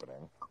actually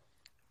happening.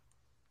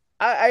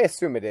 I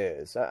assume it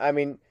is. I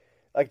mean,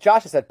 like,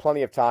 Josh has had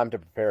plenty of time to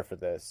prepare for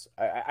this.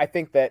 I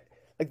think that,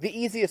 like, the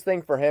easiest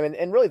thing for him,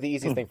 and really the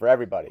easiest thing for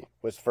everybody,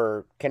 was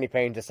for Kenny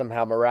Payne to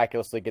somehow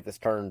miraculously get this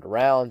turned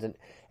around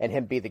and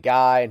him be the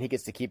guy, and he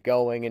gets to keep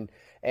going.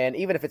 And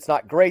even if it's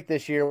not great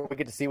this year, we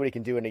get to see what he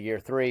can do in a year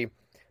 3.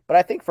 But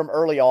I think from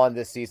early on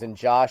this season,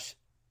 Josh,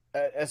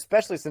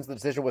 especially since the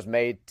decision was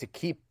made to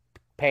keep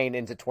Payne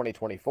into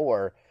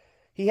 2024,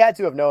 he had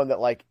to have known that,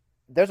 like,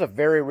 there's a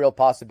very real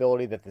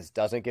possibility that this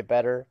doesn't get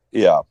better.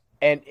 Yeah.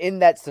 And in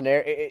that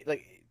scenario,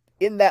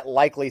 in that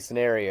likely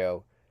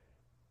scenario,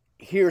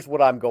 here's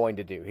what I'm going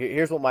to do.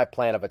 Here's what my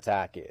plan of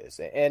attack is.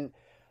 And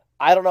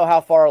I don't know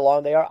how far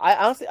along they are. I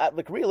honestly,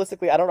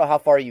 realistically, I don't know how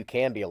far you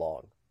can be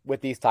along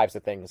with these types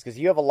of things, because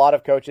you have a lot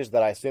of coaches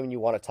that I assume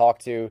you want to talk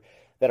to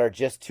that are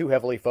just too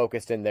heavily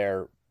focused in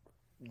their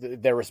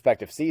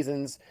respective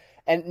seasons.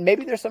 And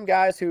maybe there's some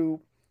guys who,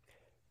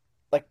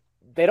 like,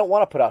 they don't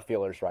want to put out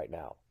feelers right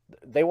now.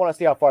 They want to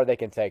see how far they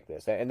can take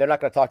this, and they're not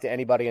going to talk to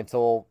anybody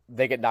until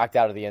they get knocked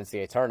out of the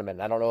NCAA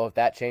tournament. I don't know if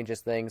that changes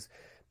things,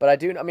 but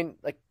I mean,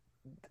 like,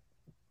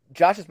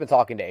 Josh has been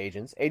talking to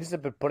agents. Agents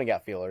have been putting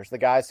out feelers. The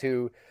guys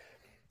who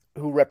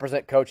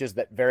represent coaches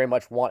that very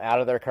much want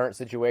out of their current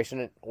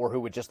situation, or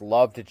who would just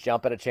love to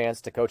jump at a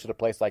chance to coach at a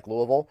place like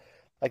Louisville,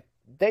 like,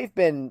 they've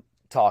been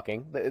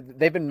talking.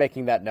 They've been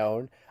making that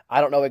known.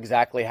 I don't know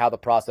exactly how the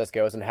process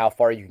goes and how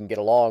far you can get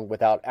along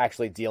without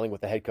actually dealing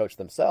with the head coach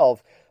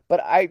themselves,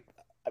 but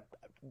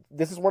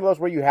this is one of those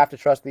where you have to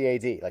trust the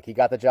AD. Like, he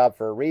got the job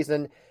for a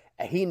reason.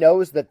 He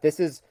knows that this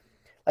is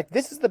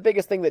the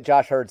biggest thing that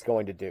Josh Hurd's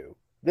going to do.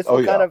 This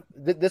will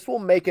this will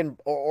make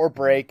or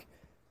break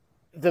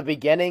the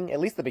beginning,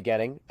 at least the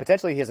beginning,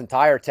 potentially his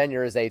entire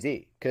tenure as AD,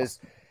 because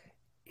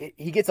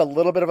he gets a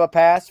little bit of a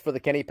pass for the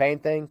Kenny Payne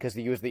thing because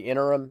he was the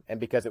interim and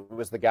because it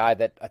was the guy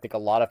that I think a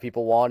lot of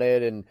people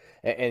wanted,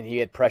 and he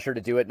had pressure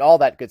to do it and all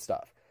that good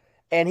stuff.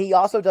 And he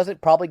also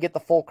doesn't probably get the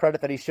full credit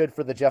that he should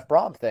for the Jeff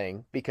Brom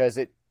thing, because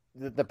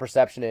the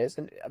perception is,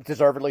 and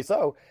deservedly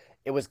so,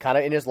 it was kind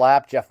of in his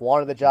lap. Jeff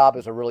wanted the job. It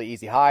was a really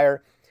easy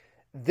hire.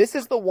 This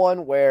is the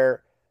one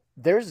where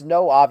there's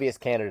no obvious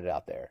candidate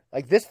out there.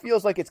 Like, this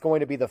feels like it's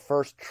going to be the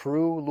first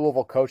true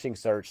Louisville coaching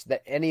search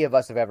that any of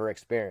us have ever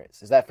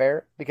experienced. Is that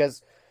fair?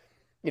 Because,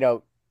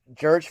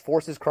 Jurich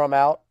forces Crum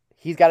out.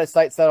 He's got his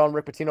sights set on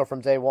Rick Pitino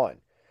from day one.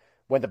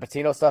 When the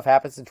Pitino stuff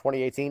happens in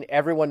 2018,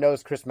 everyone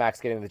knows Chris Mack's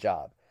getting the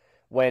job.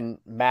 When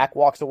Mack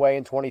walks away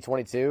in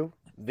 2022,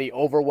 the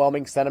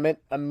overwhelming sentiment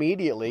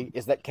immediately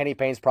is that Kenny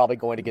Payne's probably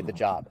going to get the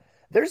job.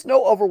 There's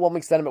no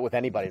overwhelming sentiment with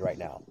anybody right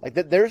now. Like,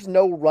 there's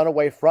no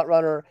runaway front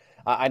runner.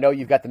 I know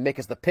you've got the Mick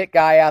as the pick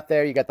guy out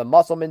there. You got the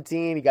Musselman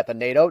team. You got the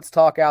Nate Oates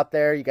talk out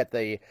there. You got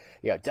the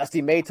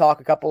Dusty May talk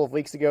a couple of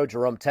weeks ago.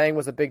 Jerome Tang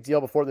was a big deal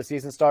before the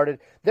season started.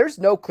 There's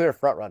no clear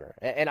front runner,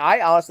 and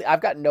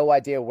I've got no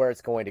idea where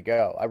it's going to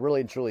go. I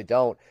really and truly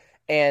don't.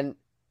 And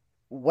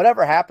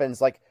whatever happens,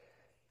 like,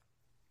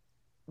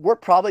 we're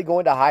probably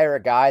going to hire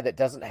a guy that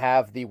doesn't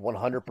have the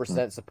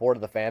 100% support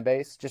of the fan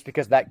base, just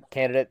because that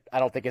candidate I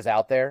don't think is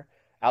out there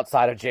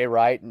outside of Jay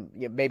Wright, and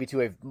maybe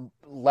to a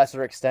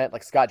lesser extent,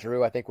 like Scott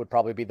Drew, I think would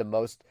probably be the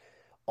most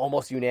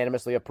almost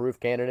unanimously approved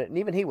candidate, and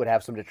even he would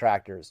have some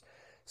detractors.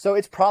 So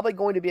it's probably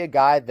going to be a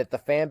guy that the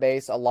fan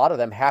base, a lot of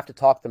them, have to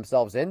talk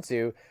themselves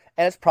into,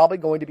 and it's probably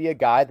going to be a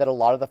guy that a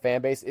lot of the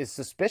fan base is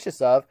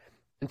suspicious of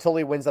until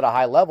he wins at a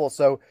high level.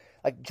 So,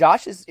 like,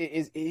 Josh is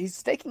he's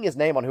staking his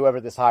name on whoever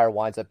this hire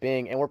winds up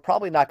being, and we're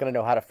probably not going to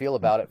know how to feel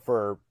about it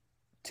for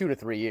 2 to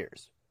 3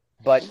 years.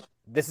 But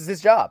this is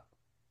his job.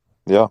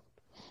 Yeah.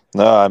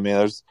 No, I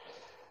mean,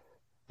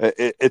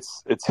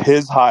 it's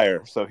his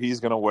hire, so he's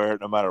going to wear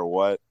it no matter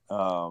what.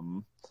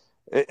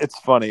 It's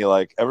funny,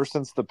 like, ever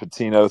since the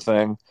Pitino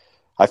thing,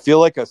 I feel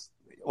like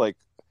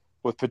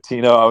with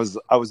Pitino,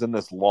 I was in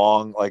this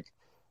long, like,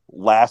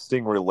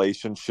 lasting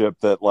relationship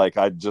that, like,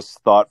 I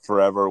just thought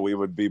forever we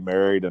would be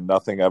married and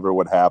nothing ever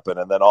would happen,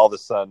 and then all of a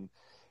sudden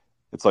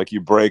it's like you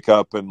break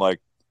up, and,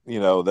 like,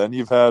 then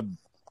you've had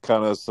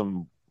kind of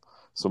some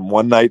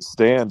one night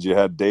stands. You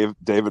had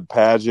David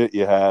Padgett,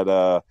 you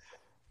had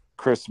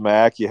Chris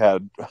Mack, you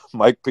had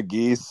Mike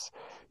Pegues,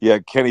 you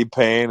had Kenny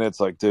Payne. It's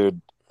like,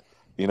 dude,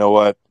 you know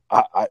what?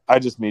 I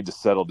just need to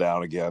settle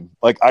down again.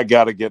 Like, I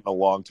got to get in a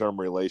long-term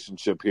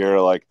relationship here.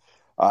 Like,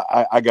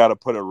 I got to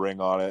put a ring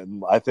on it.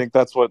 And I think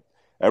that's what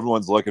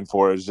everyone's looking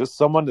for, is just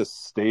someone to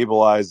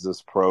stabilize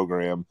this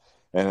program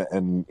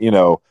and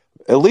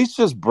at least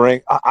just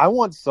bring – I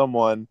want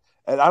someone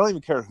 – and I don't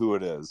even care who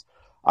it is.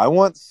 I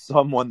want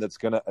someone that's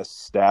going to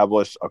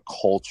establish a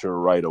culture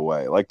right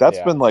away. Like, that's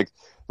been, like,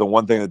 the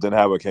one thing that didn't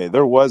happen. Okay,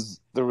 there was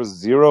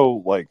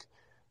zero, like,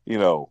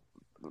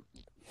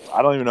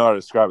 I don't even know how to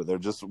describe it. There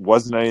just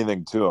wasn't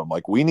anything to him.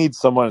 Like, we need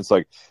someone that's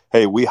like,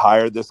 hey, we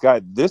hired this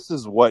guy. This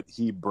is what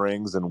he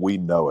brings, and we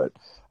know it.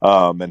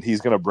 And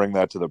he's going to bring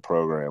that to the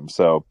program.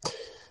 So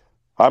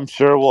I'm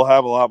sure we'll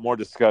have a lot more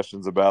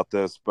discussions about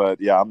this.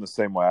 But, yeah, I'm the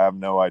same way. I have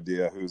no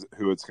idea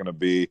who it's going to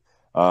be.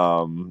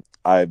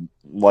 I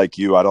like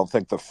you. I don't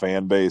think the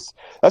fan base.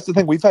 That's the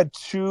thing. We've had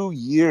 2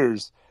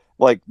 years,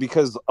 like,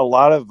 because a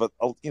lot of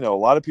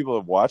people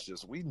have watched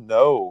this. We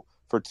know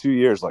for 2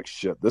 years, like,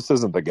 shit, this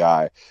isn't the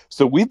guy.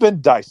 So we've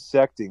been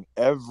dissecting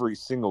every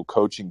single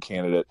coaching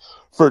candidate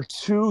for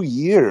 2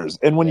 years.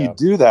 And when you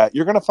do that,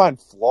 you're going to find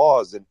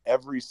flaws in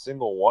every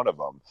single one of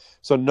them.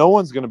 So no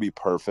one's going to be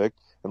perfect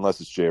unless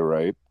it's Jay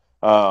Wright.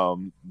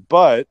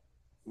 But,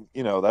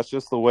 that's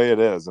just the way it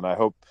is. And I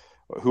hope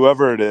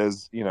whoever it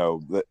is,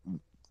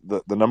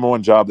 the number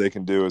one job they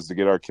can do is to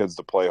get our kids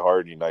to play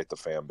hard and unite the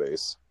fan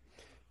base.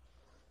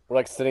 We're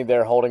like sitting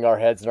there holding our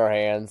heads in our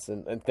hands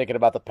and thinking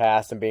about the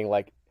past and being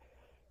like,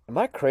 am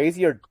I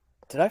crazy or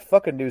did I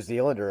fuck a New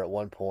Zealander at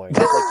one point?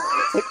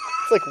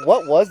 It's like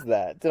what was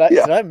that? Did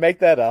I make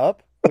that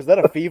up? Was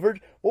that a fever?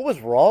 What was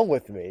wrong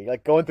with me?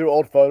 Like going through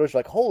old photos,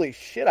 like, holy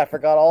shit, I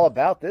forgot all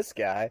about this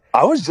guy.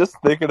 I was just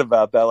thinking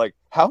about that. Like,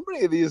 how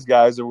many of these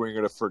guys are we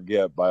going to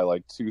forget by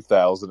like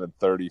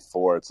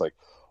 2034? It's like,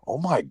 oh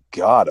my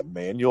God,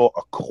 Emmanuel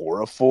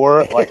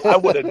Okorafor. Like, I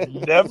would have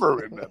never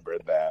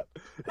remembered that.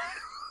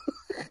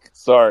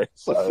 Sorry,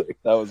 that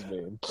was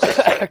mean.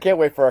 I can't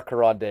wait for our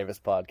Karan Davis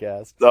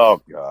podcast.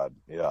 Oh God,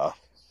 yeah.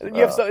 And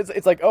you have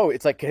it's like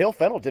Kahil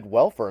Fennell did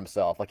well for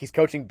himself. Like he's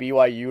coaching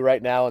BYU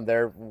right now, and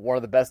they're one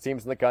of the best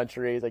teams in the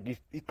country. He's like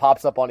he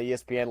pops up on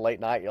ESPN late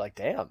night. You're like,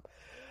 damn,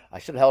 I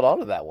should have held on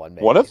to that one.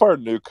 Maybe. What if our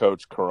new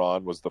coach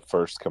Karan was the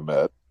first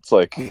commit? It's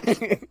like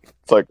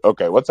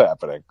okay, what's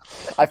happening?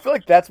 I feel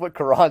like that's what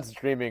Karan's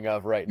dreaming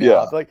of right now.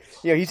 Yeah. I feel like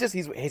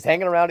he's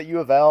hanging around at U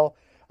of L.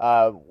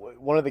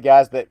 One of the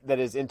guys that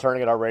is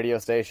interning at our radio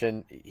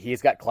station,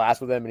 he's got class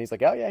with him, and he's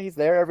like, oh yeah, he's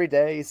there every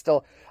day. He's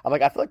still. I'm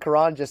like, I feel like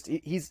Karan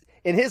he's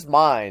in his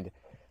mind,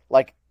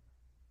 like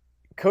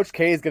Coach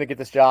K is going to get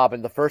this job,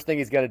 and the first thing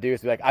he's going to do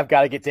is be like, I've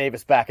got to get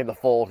Davis back in the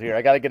fold here.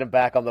 I got to get him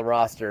back on the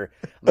roster.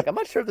 I'm like, I'm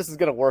not sure if this is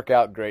going to work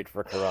out great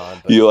for Karan.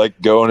 But... You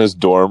like go in his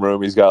dorm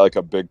room. He's got like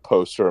a big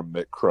poster of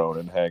Mick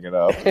Cronin hanging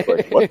up. It's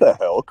like, what the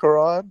hell,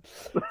 Karan?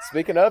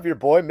 Speaking of your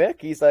boy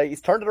Mick, he's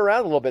turned it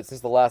around a little bit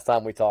since the last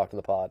time we talked in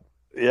the pod.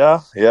 Yeah.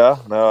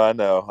 No, I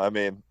know. I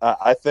mean,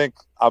 I think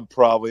I'm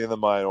probably in the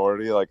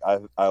minority. Like,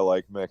 I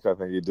like Mick. I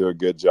think he'd do a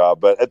good job.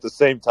 But at the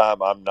same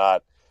time, I'm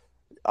not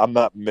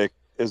Mick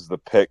is the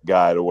pick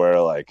guy to where,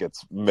 like,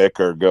 it's Mick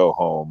or go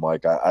home.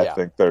 Like, I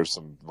think there's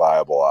some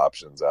viable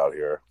options out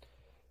here.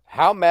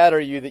 How mad are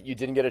you that you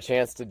didn't get a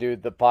chance to do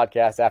the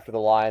podcast after the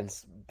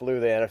Lions blew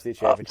the NFC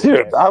Championship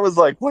Dude, game? I was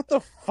like, what the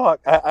fuck?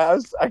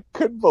 I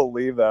couldn't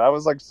believe that. I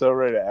was, like, so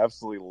ready to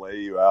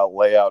absolutely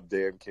lay out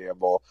Dan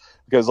Campbell.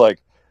 Because,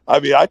 like, I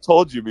mean, I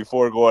told you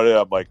before going in,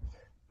 I'm like,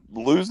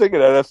 losing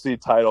an NFC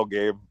title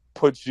game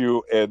puts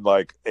you in,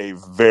 like, a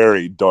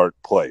very dark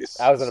place.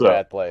 I was in a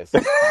bad place.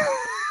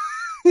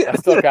 I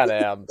still kind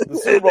of am. The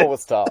Super Bowl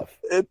was tough.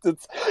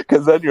 It's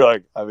because then you're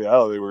like, I mean, I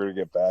don't think we're going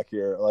to get back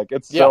here. Like,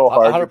 it's so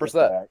hard 100%. To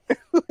get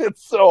back.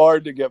 It's so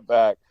hard to get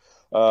back.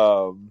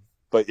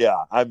 But,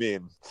 yeah, I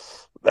mean,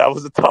 that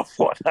was a tough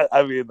one.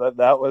 I mean,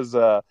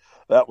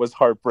 that was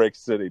Heartbreak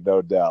City,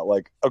 no doubt.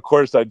 Like, of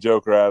course, I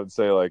joke around and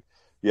say, like,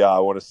 yeah, I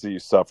want to see you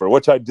suffer,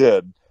 which I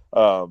did.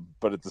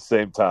 But at the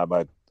same time,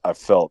 I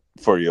felt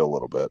for you a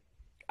little bit.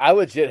 I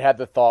legit had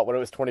the thought when it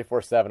was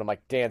 24/7. I'm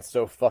like, Dan's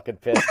so fucking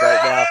pissed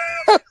right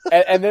now.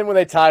 and then when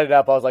they tied it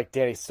up, I was like,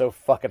 Danny's so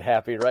fucking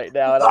happy right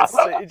now. And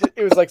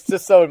it was like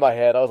just so in my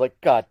head. I was like,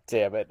 God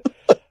damn it.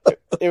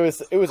 It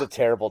was a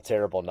terrible,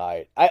 terrible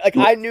night.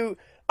 I knew.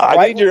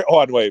 Need your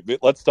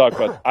wait. Let's talk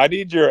about. I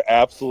need your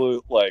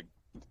absolute like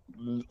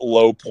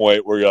low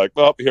point where you're like,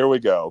 oh, here we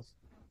go.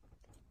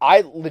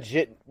 I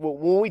legit,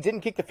 when we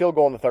didn't kick the field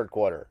goal in the third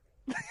quarter,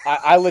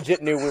 I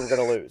legit knew we were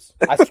going to lose.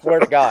 I swear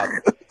to God.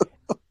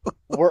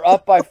 We're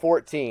up by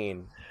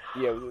 14.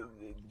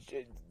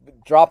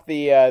 Drop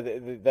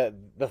the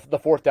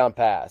fourth down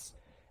pass,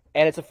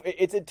 and it's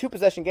a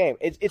 2-possession game.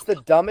 It's the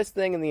dumbest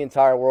thing in the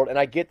entire world. And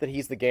I get that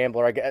he's the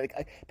gambler.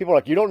 People are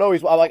like, you don't know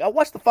I'm like, I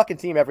watch the fucking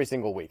team every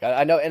single week.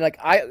 I know, and like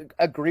I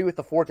agree with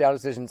the fourth down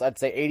decisions. I'd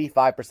say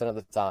 85% of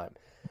the time.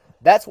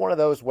 That's one of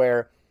those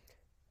where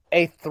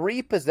a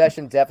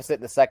 3-possession deficit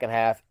in the second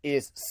half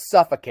is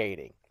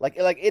suffocating. Like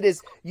it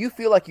is. You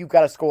feel like you've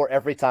got to score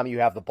every time you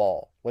have the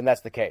ball when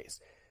that's the case.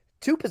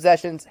 2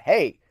 possessions.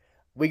 Hey,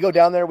 we go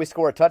down there, we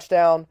score a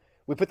touchdown,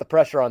 we put the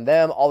pressure on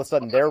them. All of a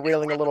sudden, they're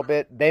reeling a little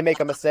bit. They make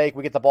a mistake.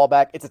 We get the ball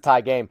back. It's a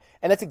tie game,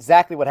 and that's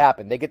exactly what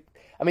happened. They get.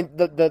 I mean,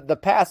 the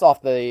pass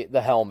off the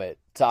helmet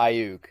to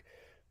Ayuk.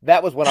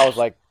 That was when I was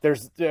like,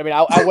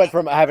 I went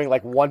from having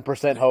like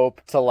 1%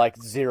 hope to like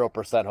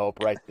 0% hope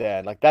right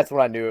then. Like that's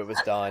when I knew it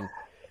was done.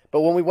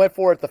 But when we went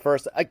for it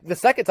the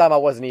second time, I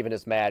wasn't even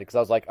as mad because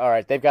I was like, all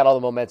right, they've got all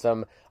the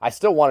momentum. I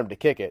still want them to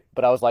kick it,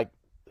 but I was like,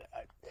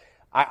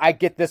 I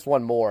get this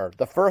one more.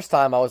 The first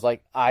time I was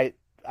like, I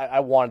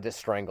wanted to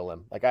strangle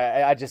him. Like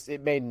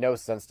it made no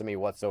sense to me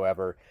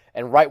whatsoever.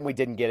 And right when we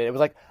didn't get it, it was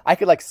like I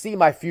could like see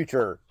my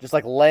future just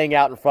like laying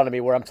out in front of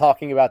me where I'm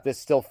talking about this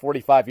still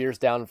 45 years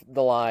down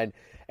the line.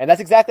 And that's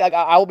exactly like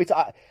I'm going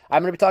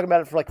to be talking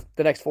about it for like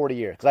the next 40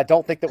 years because I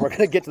don't think that we're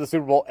going to get to the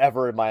Super Bowl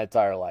ever in my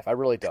entire life. I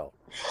really don't.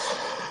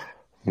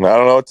 I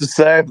don't know what to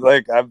say.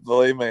 Like,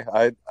 believe me,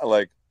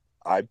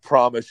 I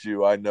promise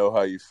you, I know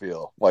how you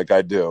feel. Like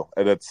I do,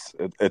 and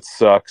it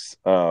sucks.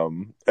 I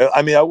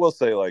mean, I will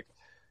say, like,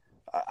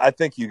 I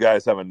think you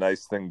guys have a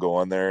nice thing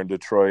going there in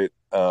Detroit.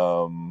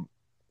 But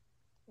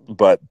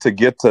to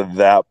get to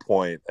that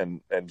point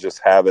and just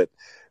have it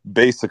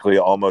basically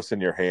almost in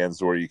your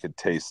hands where you could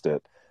taste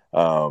it,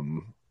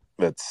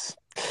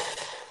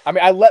 I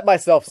mean, I let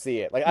myself see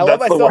it. Like I let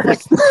That's the myself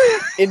like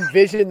worst.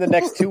 envision the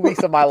next 2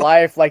 weeks of my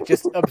life, like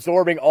just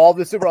absorbing all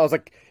the Super Bowl. I was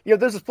like,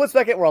 there's a split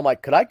second where I'm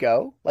like, could I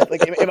go?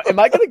 Like, am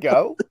I gonna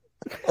go?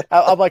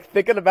 I'm like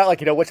thinking about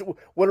like,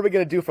 what are we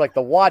gonna do for like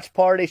the watch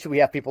party? Should we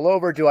have people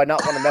over? Do I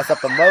not want to mess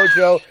up the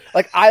mojo?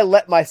 Like I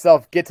let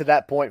myself get to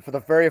that point for the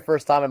very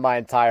first time in my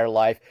entire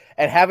life,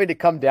 and having to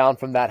come down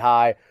from that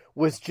high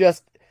was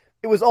just.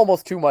 It was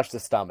almost too much to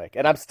stomach,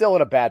 and I'm still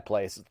in a bad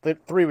place.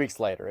 3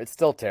 weeks later, it's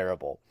still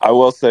terrible. I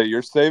will say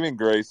your saving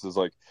grace is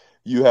like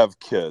you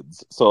have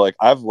kids. So like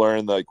I've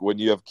learned like when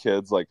you have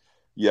kids, like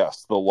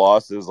yes, the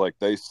losses like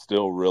they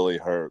still really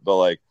hurt, but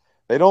like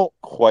they don't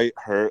quite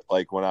hurt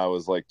like when I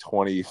was like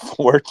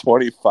 24,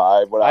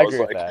 25 when I was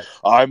agree with like that.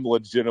 I'm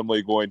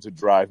legitimately going to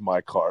drive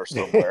my car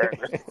somewhere.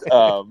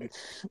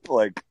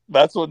 Like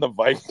that's when the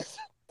Vikings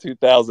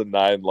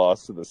 2009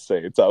 loss to the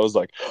Saints. I was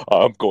like,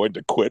 I'm going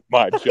to quit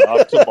my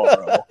job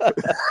tomorrow.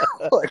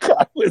 Like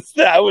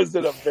I was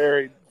in a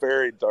very,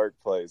 very dark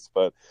place.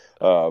 But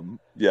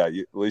yeah,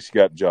 at least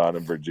you got John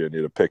in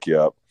Virginia to pick you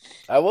up.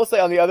 I will say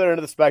on the other end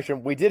of the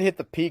spectrum, we did hit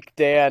the peak,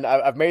 Dan.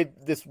 I've made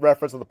this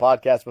reference on the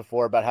podcast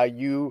before about how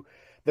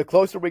the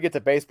closer we get to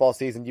baseball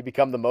season, you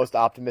become the most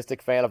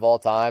optimistic fan of all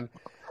time.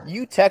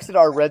 You texted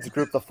our Reds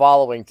group the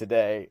following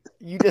today.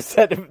 You just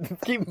said,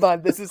 keep in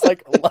mind, this is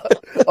like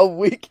a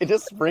week into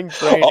spring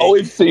training. All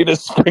we've seen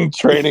is spring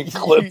training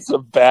clips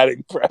of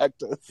batting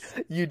practice.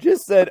 You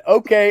just said,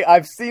 okay,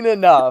 I've seen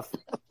enough.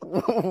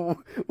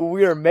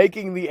 We are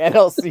making the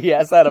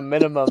NLCS at a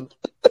minimum.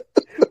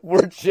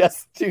 We're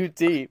just too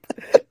deep.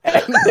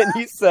 And then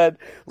you said,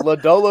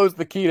 Lodolo's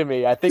the key to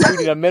me. I think we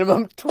need a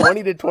minimum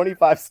 20 to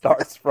 25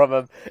 starts from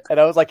him. And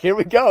I was like, here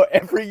we go.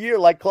 Every year,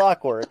 like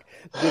clockwork.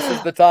 This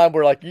is the time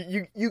where like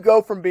you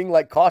go from being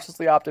like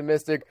cautiously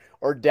optimistic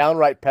or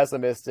downright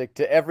pessimistic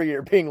to every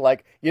year being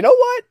like, you know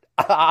what?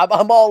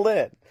 I'm all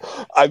in.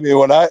 I mean,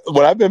 when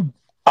I've been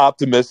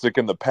optimistic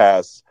in the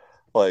past,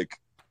 like,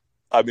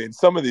 I mean,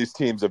 some of these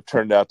teams have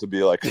turned out to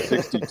be like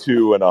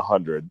 62 and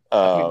 100.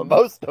 I mean,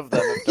 most of them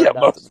have yeah,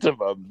 most of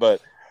them.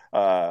 But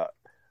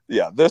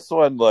yeah, this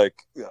one, like,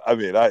 I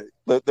mean,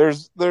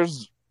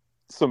 there's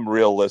some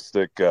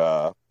realistic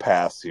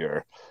paths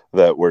here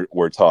that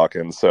we're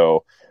talking.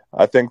 So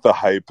I think the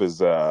hype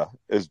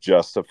is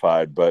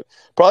justified, but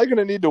probably going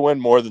to need to win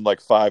more than like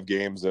 5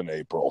 games in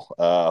April.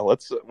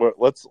 Let's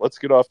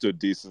get off to a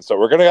decent start.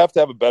 We're going to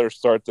have a better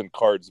start than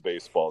Cards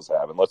baseball's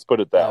having. Let's put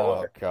it that way.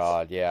 Oh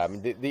God, yeah. I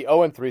mean, the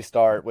 0-3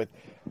 start with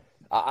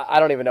I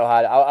don't even know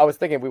how I was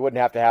thinking we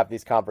wouldn't have to have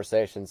these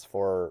conversations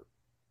for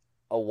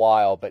a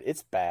while, but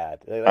it's bad.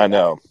 I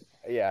know.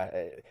 Yeah.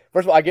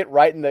 First of all, I get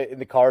right in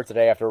the car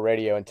today after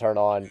radio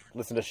and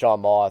listen to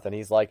Sean Moth, and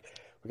he's like,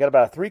 we got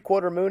about a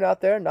 3/4 moon out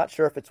there. Not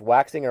sure if it's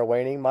waxing or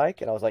waning, Mike.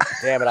 And I was like,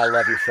 damn it, I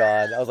love you,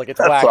 Sean. I was like, it's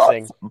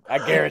waxing. Awesome. I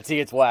guarantee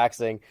it's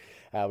waxing.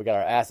 We got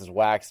our asses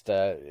waxed.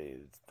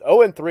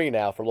 0-3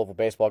 now for Louisville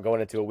baseball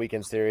going into a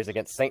weekend series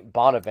against St.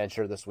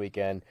 Bonaventure this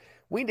weekend.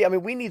 We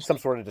need some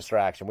sort of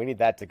distraction. We need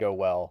that to go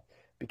well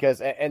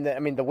because, and I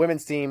mean, the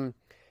women's team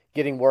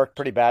getting worked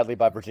pretty badly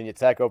by Virginia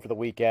Tech over the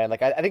weekend.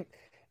 Like, I think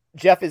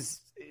Jeff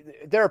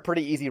they're a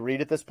pretty easy read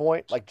at this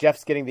point. Like,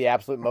 Jeff's getting the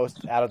absolute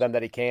most out of them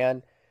that he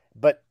can,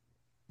 but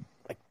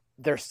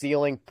their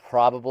ceiling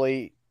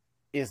probably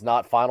is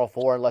not Final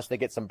Four unless they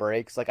get some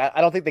breaks. Like I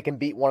don't think they can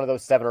beat one of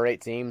those 7 or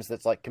 8 teams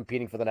that's like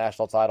competing for the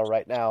national title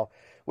right now,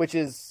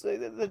 that's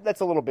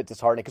a little bit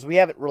disheartening because we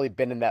haven't really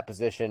been in that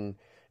position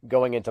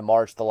going into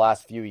March the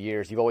last few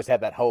years. You've always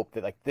had that hope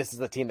that like this is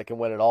the team that can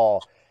win it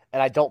all,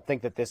 and I don't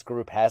think that this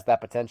group has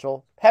that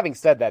potential. Having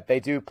said that, they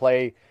do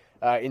play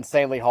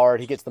insanely hard.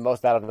 He gets the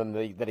most out of them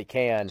that he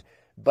can,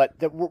 but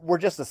we're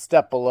just a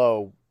step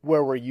below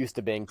where we're used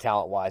to being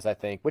talent-wise, I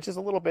think, which is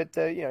a little bit,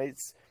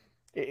 it's.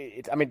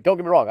 I mean, don't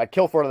get me wrong. I'd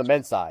kill for it on the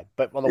men's side,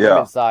 but on the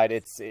women's side,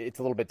 it's a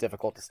little bit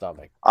difficult to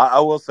stomach. I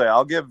will say,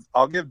 I'll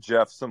give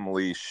Jeff some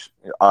leash.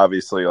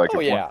 Obviously, like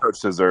one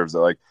coach deserves it.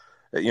 Like,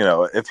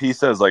 if he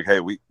says like, "Hey,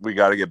 we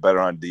got to get better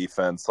on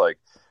defense," like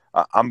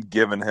I'm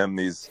giving him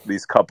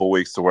these couple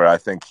weeks to where I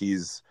think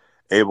he's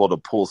able to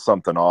pull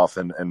something off,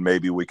 and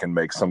maybe we can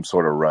make some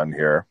sort of run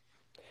here.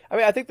 I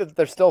mean, I think that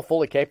they're still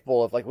fully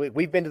capable of, like,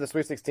 we've been to the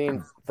Sweet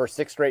 16 for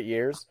 6 straight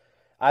years.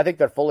 I think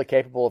they're fully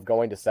capable of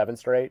going to 7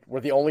 straight.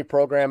 We're the only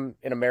program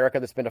in America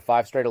that's been to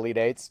 5 straight Elite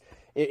Eights.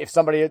 If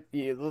somebody,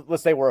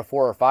 let's say we're a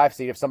 4 or 5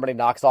 seed, if somebody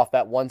knocks off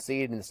that 1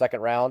 seed in the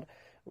second round,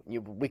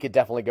 we could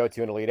definitely go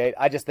to an Elite Eight.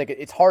 I just think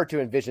it's hard to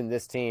envision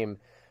this team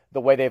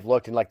the way they've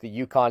looked in, like,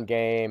 the UConn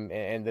game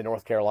and the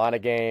North Carolina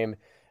game.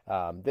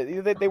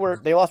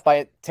 They lost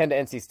by 10 to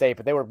NC State,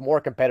 but they were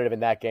more competitive in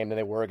that game than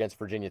they were against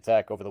Virginia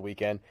Tech over the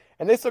weekend.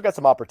 And they still got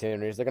some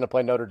opportunities. They're going to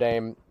play Notre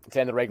Dame to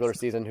end the regular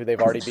season, who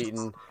they've already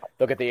beaten.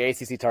 They'll get the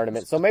ACC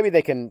tournament. So maybe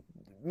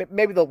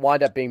they'll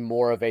wind up being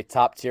more of a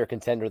top-tier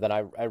contender than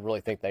I really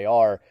think they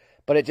are.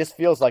 But it just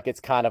feels like it's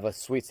kind of a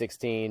Sweet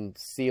 16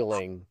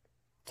 ceiling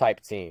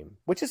type team,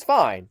 which is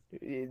fine.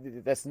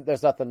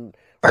 There's nothing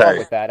wrong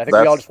with that. I think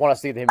we all just want to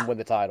see him win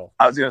the title.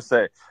 I was going to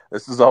say,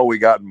 this is all we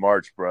got in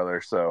March,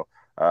 brother. So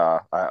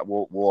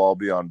we'll all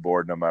be on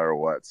board no matter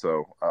what.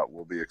 So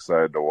we'll be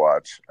excited to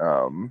watch.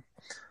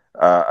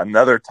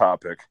 Another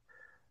topic,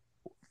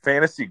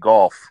 fantasy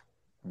golf.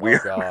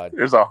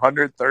 There's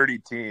 130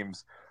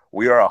 teams.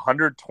 We are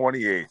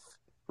 128th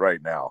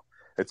right now.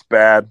 It's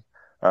bad.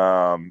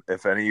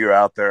 If any of you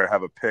out there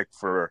have a pick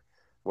for,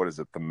 what is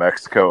it, the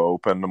Mexico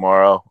Open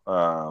tomorrow,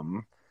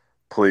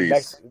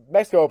 please.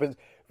 Mexico Open.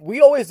 We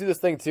always do this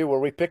thing too, where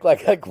we pick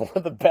like one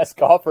of the best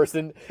golfers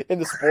in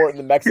the sport in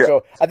the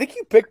Mexico. Yeah. I think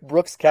you picked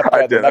Brooks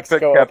Koepka at the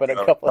Mexico Open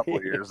a couple of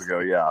years ago.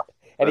 Yeah,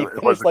 and he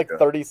finished like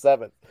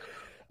 37th.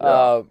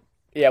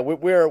 Yeah,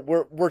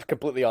 we're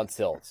completely on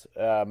tilt.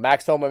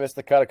 Max Homa missed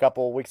the cut a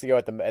couple of weeks ago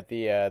at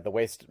the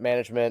Waste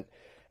Management,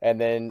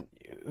 and then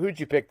who did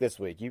you pick this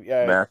week?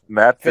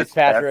 Matt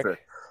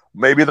Fitzpatrick.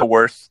 Maybe the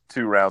worst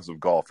 2 rounds of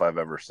golf I've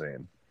ever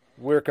seen.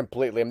 We're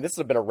completely. I mean, this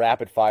has been a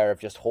rapid fire of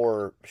just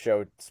horror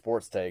show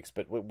sports takes,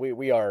 but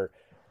we're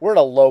in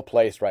a low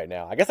place right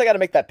now. I guess I got to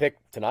make that pick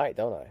tonight,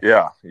 don't I?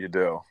 Yeah, you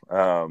do.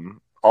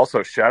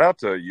 Also, shout out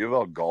to U of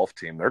L golf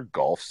team. Their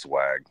golf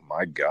swag,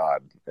 my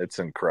God, it's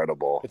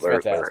incredible. It's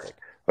fantastic.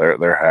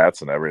 Their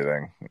hats and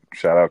everything.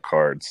 Shout out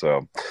cards.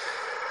 So,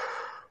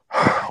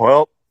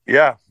 well,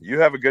 yeah, you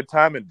have a good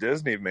time at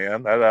Disney,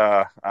 man.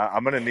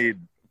 I'm gonna need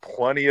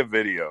plenty of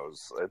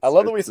videos. I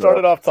love that we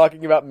started off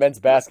talking about men's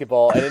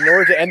basketball, and in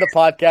order to end the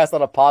podcast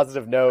on a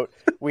positive note,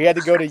 we had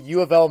to go to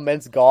U of L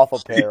men's golf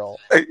apparel.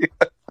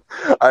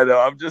 I know.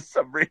 I'm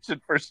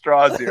reaching for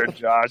straws here,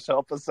 Josh.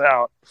 Help us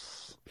out.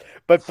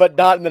 But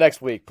not in the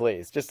next week,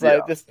 please. Just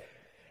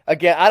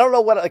again, I don't know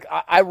what.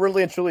 I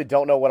really and truly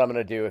don't know what I'm going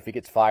to do if he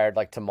gets fired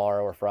like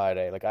tomorrow or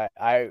Friday.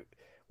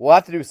 We'll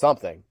have to do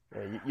something.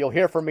 You'll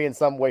hear from me in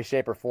some way,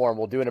 shape, or form.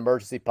 We'll do an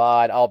emergency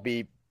pod. I'll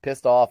be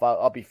pissed off.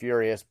 I'll be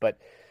furious, but.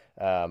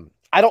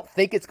 I don't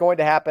think it's going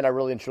to happen. I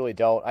really and truly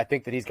don't. I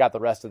think that he's got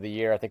the rest of the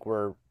year. I think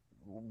we're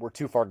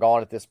too far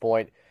gone at this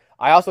point.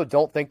 I also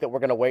don't think that we're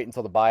going to wait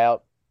until the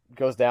buyout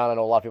goes down. I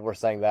know a lot of people are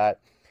saying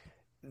that.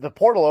 The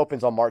portal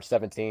opens on March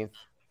 17th.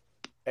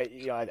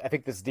 I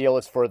think this deal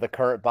is for the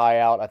current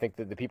buyout. I think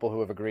that the people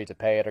who have agreed to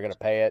pay it are going to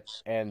pay it,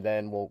 and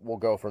then we'll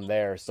go from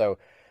there. So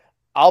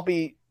I'll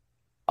be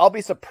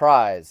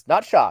surprised,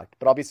 not shocked,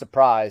 but I'll be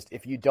surprised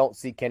if you don't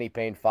see Kenny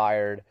Payne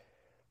fired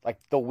like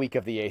the week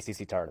of the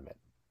ACC tournament.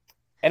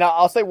 And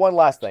I'll say one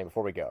last thing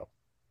before we go.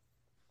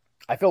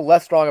 I feel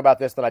less strong about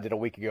this than I did a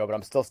week ago, but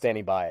I'm still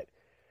standing by it.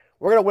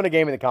 We're going to win a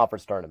game in the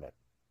conference tournament.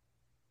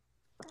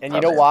 And you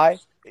know why?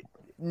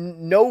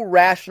 No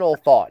rational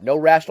thought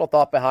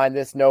behind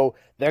this. No,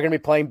 they're going to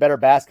be playing better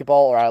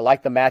basketball, or I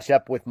like the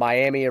matchup with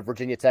Miami or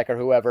Virginia Tech or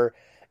whoever.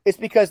 It's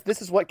because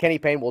this is what Kenny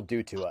Payne will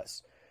do to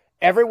us.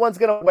 Everyone's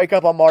going to wake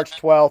up on March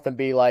 12th and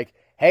be like,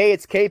 hey,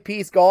 it's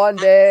KP's gone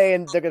day,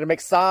 and they're going to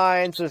make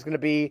signs. There's going to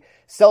be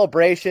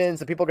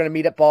celebrations, and people are going to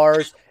meet at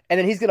bars, and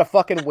then he's going to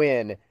fucking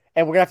win,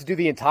 and we're going to have to do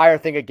the entire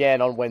thing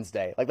again on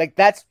Wednesday.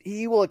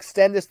 He will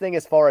extend this thing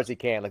as far as he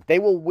can. They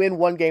will win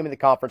one game in the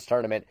conference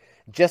tournament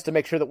just to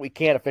make sure that we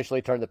can't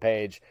officially turn the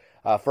page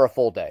for a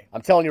full day.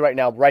 I'm telling you right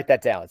now, write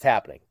that down. It's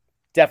happening.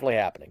 Definitely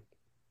happening.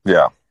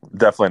 Yeah,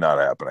 definitely not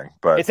happening.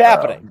 But it's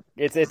happening.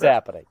 It's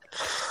happening.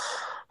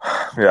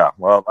 Yeah,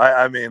 well,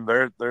 I mean,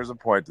 there's a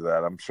point to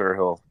that. I'm sure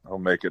he'll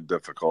make it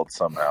difficult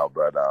somehow,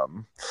 but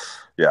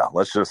yeah,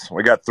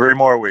 we got 3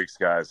 more weeks,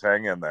 guys.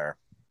 Hang in there.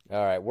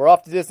 All right, we're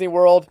off to Disney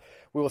World.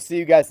 We will see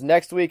you guys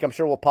next week. I'm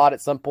sure we'll pod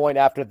at some point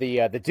after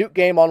the Duke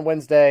game on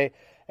Wednesday,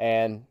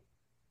 and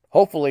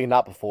hopefully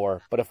not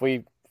before. But if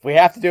we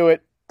have to do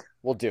it,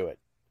 we'll do it.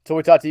 Till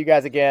we talk to you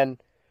guys again,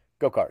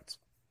 go Cards.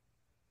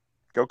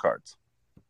 Go Cards.